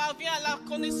qu'ils parviennent à la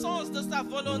connaissance de sa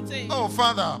volonté. Oh,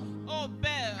 Father, Oh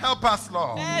Père, help us,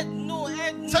 Lord. aide-nous,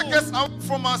 aide-nous. Take us away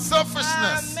from our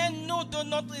selfishness. Amène-nous de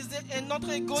notre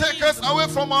égoïsme. Take us away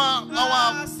from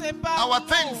Sépare-nous. our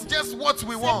things, just what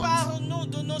we want. Sépare-nous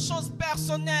de nos choses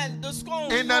personnelles, de ce qu'on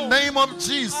In the veut. name of Oh,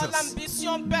 Jesus.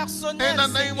 l'ambition personnelle, In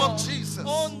the name Seigneur. of Jesus.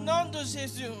 Au nom de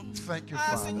Jésus. Thank you,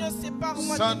 Ah, Father. Seigneur,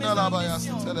 sépare-moi de mes Sandalabaya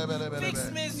ambitions. sitelebelebelebe.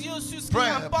 Fixe mes yeux sur ce qui Pray,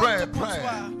 importe pray, pour pray.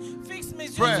 toi. Fixe mes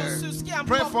yeux Pray. sur ce qui est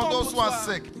Pray important for those pour who are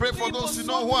toi. sick. Pray for Prie those pour you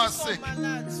know ceux who are qui sont sick.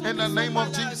 malades, ceux In the qui name sont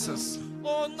of malades. Jesus.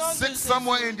 Au nom de Sick Jésus.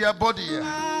 somewhere in their body.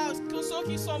 Ah, que ceux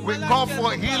qui sont We malades call for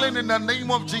quelque healing part. in the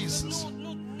name of Jesus.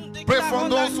 Nous Pray for déclarons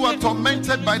those who are la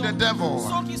tormented by the guérison. devil.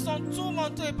 Ceux qui sont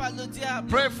tourmentés par le diable.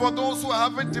 Pray for those who are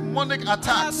having demonic Ah,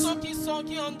 attacks, ceux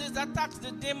qui ont des attaques de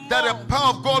démons. that the power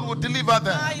of God will deliver Ah,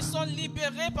 them. ils sont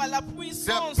libérés par la The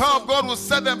puissance. power of God will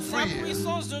set them La free.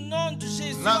 puissance du nom de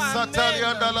Jésus. La Amen.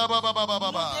 sataria da la ba ba ba ba ba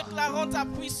Nous ba. déclarons ta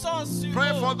puissance sur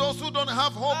Pray eux. for those who don't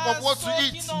have hope Ah, of what to ceux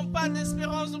eat. qui n'ont pas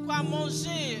d'espérance de quoi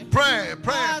manger. Pray,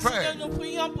 pray, Ah, Seigneur, pray. nous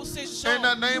prions pour ces gens. In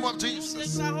the name of Nous Jesus.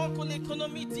 déclarons que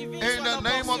l'économie divine In soit the leur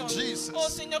name of portion. Jesus. Oh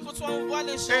Seigneur, que tu envoies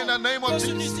les gens. In the name of que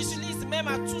tu nous Jesus. utilises même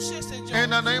à toucher ces gens. In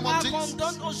the name of Ah, Jesus. qu'on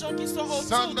donne aux gens qui sont autour de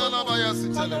Sandalabaya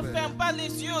nous. Qu'on ne sitelebe. ferme pas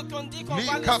les yeux, qu'on dit qu'on va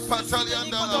Mika les soutenir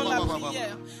patalianda dans la la ba ba ba ba.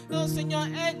 prière. Oh Seigneur,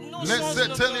 aide-nous, Let's change say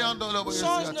nos tell you cœurs. under the way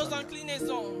Change you nos see it.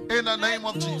 inclinaisons. In the name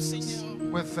of Aide-nous, Jesus,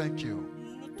 Seigneur. we thank you.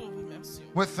 Nous te remercions.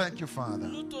 We thank you, Father.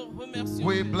 Nous te remercions.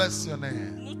 We Père. bless your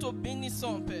name. Nous te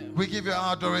bénissons, Père. We give you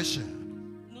adoration.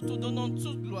 Nous te donnons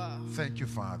toute gloire. Thank you,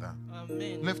 Father.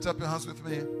 Amen. Lift up your hands with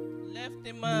me. Lève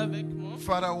tes mains avec moi.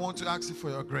 Father, I want to ask you for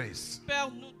your grace Père,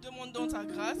 nous demandons ta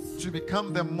grâce to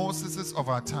become the Moses of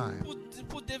our time,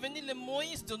 pour devenir les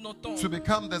Moïse de nos temps. to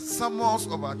become the Samuels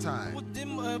of our time, Pour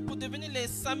devenir les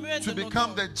Samuel to de nos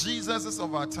become temps. the Jesuses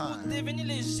of our Pour time. devenir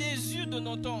les Jésus de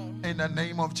nos temps. In the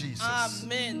name of Jesus.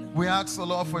 Amen. We ask the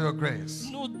Lord for your grace.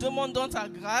 Nous demandons ta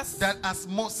grâce. That as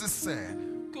Moses said,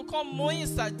 Que comme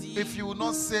Moïse a dit, if you will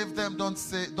not save them,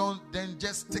 then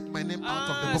just take my name out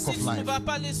of the book si of tu ne vas life.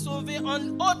 pas les sauver,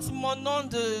 en ôte mon nom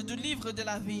du livre de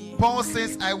la vie. Paul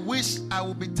says, I wish I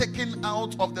would be taken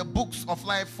out of the books of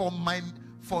life for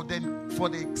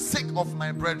the sake of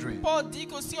my brethren. Paul dit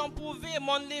que si on pouvait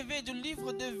m'enlever du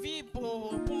livre de vie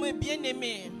pour mes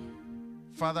bien-aimés,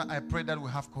 Father, I pray that we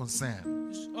have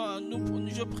concern.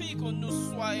 je prie que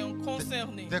nous soyons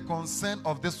concernés. The concern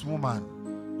of this woman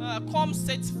Comme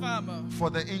cette femme for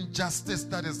the injustice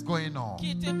that is going on. qui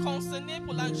était concernée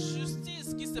pour la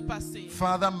justice qui s'est passée.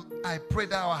 Father, I pray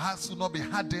that our hearts will not be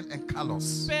hardened and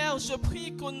callous. Père, je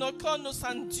prie que nos cœurs ne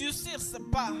s'endurcissent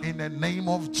pas. In the name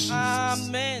of Jesus.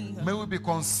 Amen. May we be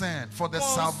concerned for the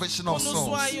salvation of Que nous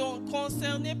souls. soyons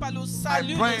concernés par le I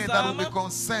salut pray des that we'll be âmes.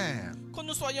 concerned Que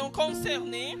nous soyons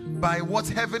concernés by what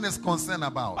heaven is concerned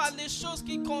about. par les choses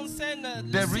qui concernent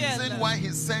The le reason ciel. why he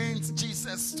sent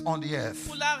Jesus on the earth,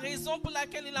 Pour la raison pour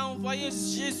laquelle il a envoyé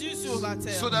Jésus sur la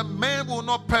terre. so that men will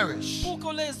not perish, Pour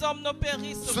que les hommes ne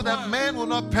périssent so that point. men will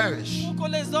not perish, Pour que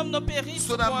les hommes ne périssent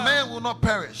so that point. men will not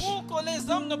perish. Pour que les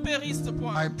hommes ne périssent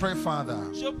point. I pray, Father,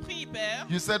 Je prie, Père.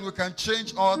 you said we can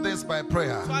change all this by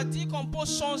prayer Tu as dit qu'on peut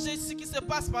changer ce qui se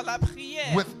passe par la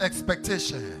prière. with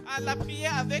expectation. À la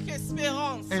prière avec espérance.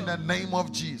 In the name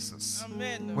of Jesus,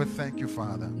 Amen. we thank you,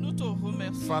 Father. Nous te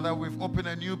remercions. Father, we've opened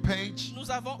a new page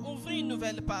Nous avons ouvert une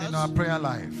nouvelle page in our prayer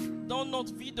life, dans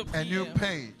notre vie de a new prière.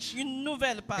 page Une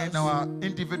nouvelle page in our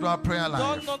individual prayer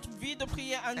dans life, notre vie de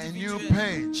prière a new individuelle.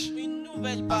 page Une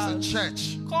nouvelle as a page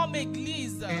church comme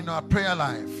église in our prayer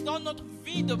life. dans notre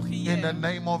vie de In the prière.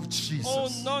 name of Au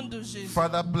Jesus. nom de Jésus.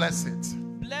 Father, bless it.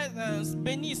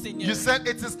 Bénis, Seigneur. You said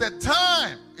it is the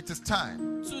time. It is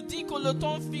time Tu dis que le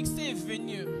temps fixé est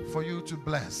venu for you to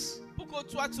bless, pour que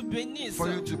toi tu bénisses for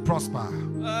you to prosper.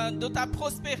 de ta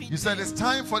prospérité. You said it's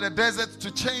time for the desert to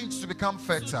change to become Tu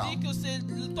fertile. dis que c'est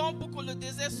le temps pour que le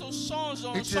désert se change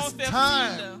en It champ is fertile.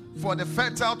 time for the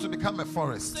fertile to become a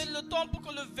forest. C'est le temps pour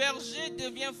que le verger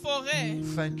devienne forêt.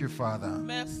 Thank you, Father.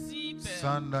 Merci, Père.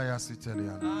 Sanda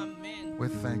Yasiteliana. Amen. We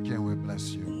thank you and we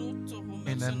bless you. Nous te remercions.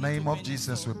 In the nous name te of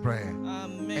Jesus we bénissons. pray.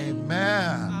 Amen.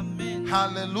 Amen. Amen.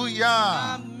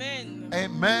 Hallelujah. Amen.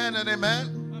 Amen and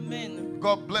amen. Amen.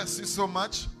 God bless you so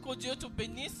much. Que Dieu te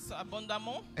bénisse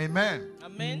abondamment. Amen.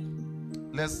 Amen.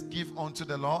 Let's give unto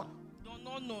the Lord.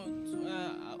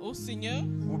 Donnons au Seigneur.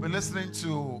 We'll be listening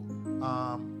to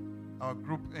our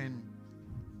group in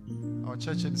our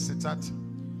church in Sitat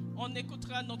On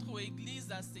écoutera notre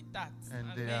église à Setat. and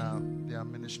Amen. their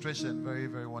administration, very,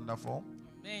 very wonderful.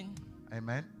 Amen.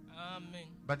 Amen. Amen.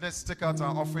 But let's take out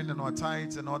our offering and our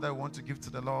tithes and all that we want to give to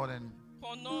the Lord. And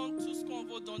Prenons tout ce qu'on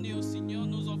veut donner au Seigneur,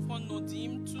 nous offrons nos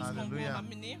dîmes, tout ce qu'on veut Hallelujah.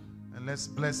 ramener. let's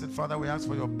bless it. Father, we ask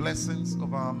for your blessings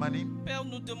over our money. Père,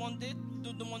 nous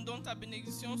demandons ta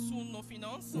bénédiction sur nos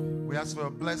finances. We ask for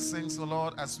your blessings, O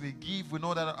Lord, as we give. We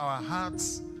know that our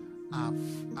hearts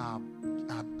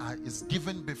is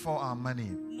given before our money.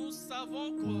 Nous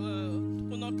savons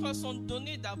que nos cœurs sont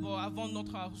donnés d'abord avant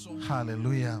notre argent.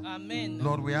 Hallelujah. Amen.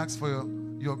 Lord, we ask for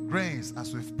your grace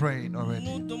as we've prayed Nous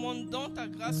already. demandons ta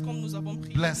grâce comme nous avons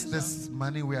prié Bless déjà. this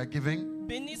money we are giving.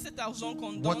 Bénis cet argent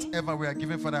qu'on donne. Whatever we are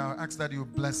giving, Father, I ask that you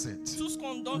bless it. Tout ce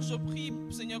qu'on donne, je prie,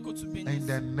 Seigneur, que tu In bénisses.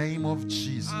 the name of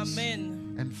Jesus.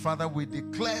 Amen. And Father, we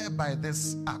declare by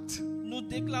this act Nous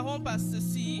déclarons par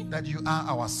ceci that you are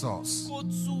our source. que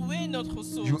tu es notre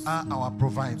source. You are our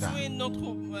provider. Tu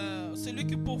es celui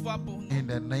qui pourvoit pour nous. In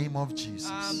the name of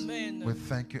Jesus. Amen. We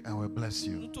thank you and we bless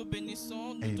Nous you. te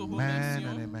bénissons, nous te Amen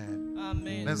and remercions. amen.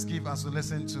 Amen. Let's give as we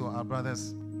listen to our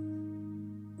brothers.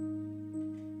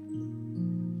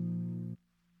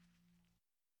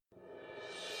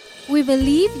 We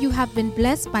believe you have been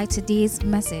blessed by today's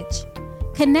message.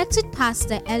 Connect with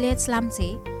Pastor Elliot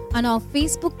Slamte on our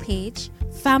Facebook page,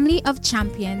 Family of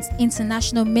Champions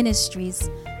International Ministries,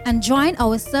 and join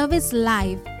our service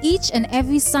live each and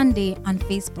every Sunday on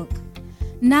Facebook.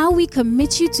 Now we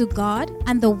commit you to God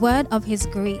and the word of His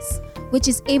grace, which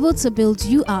is able to build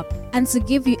you up and to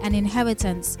give you an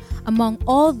inheritance among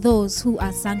all those who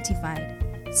are sanctified.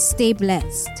 Stay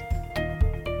blessed.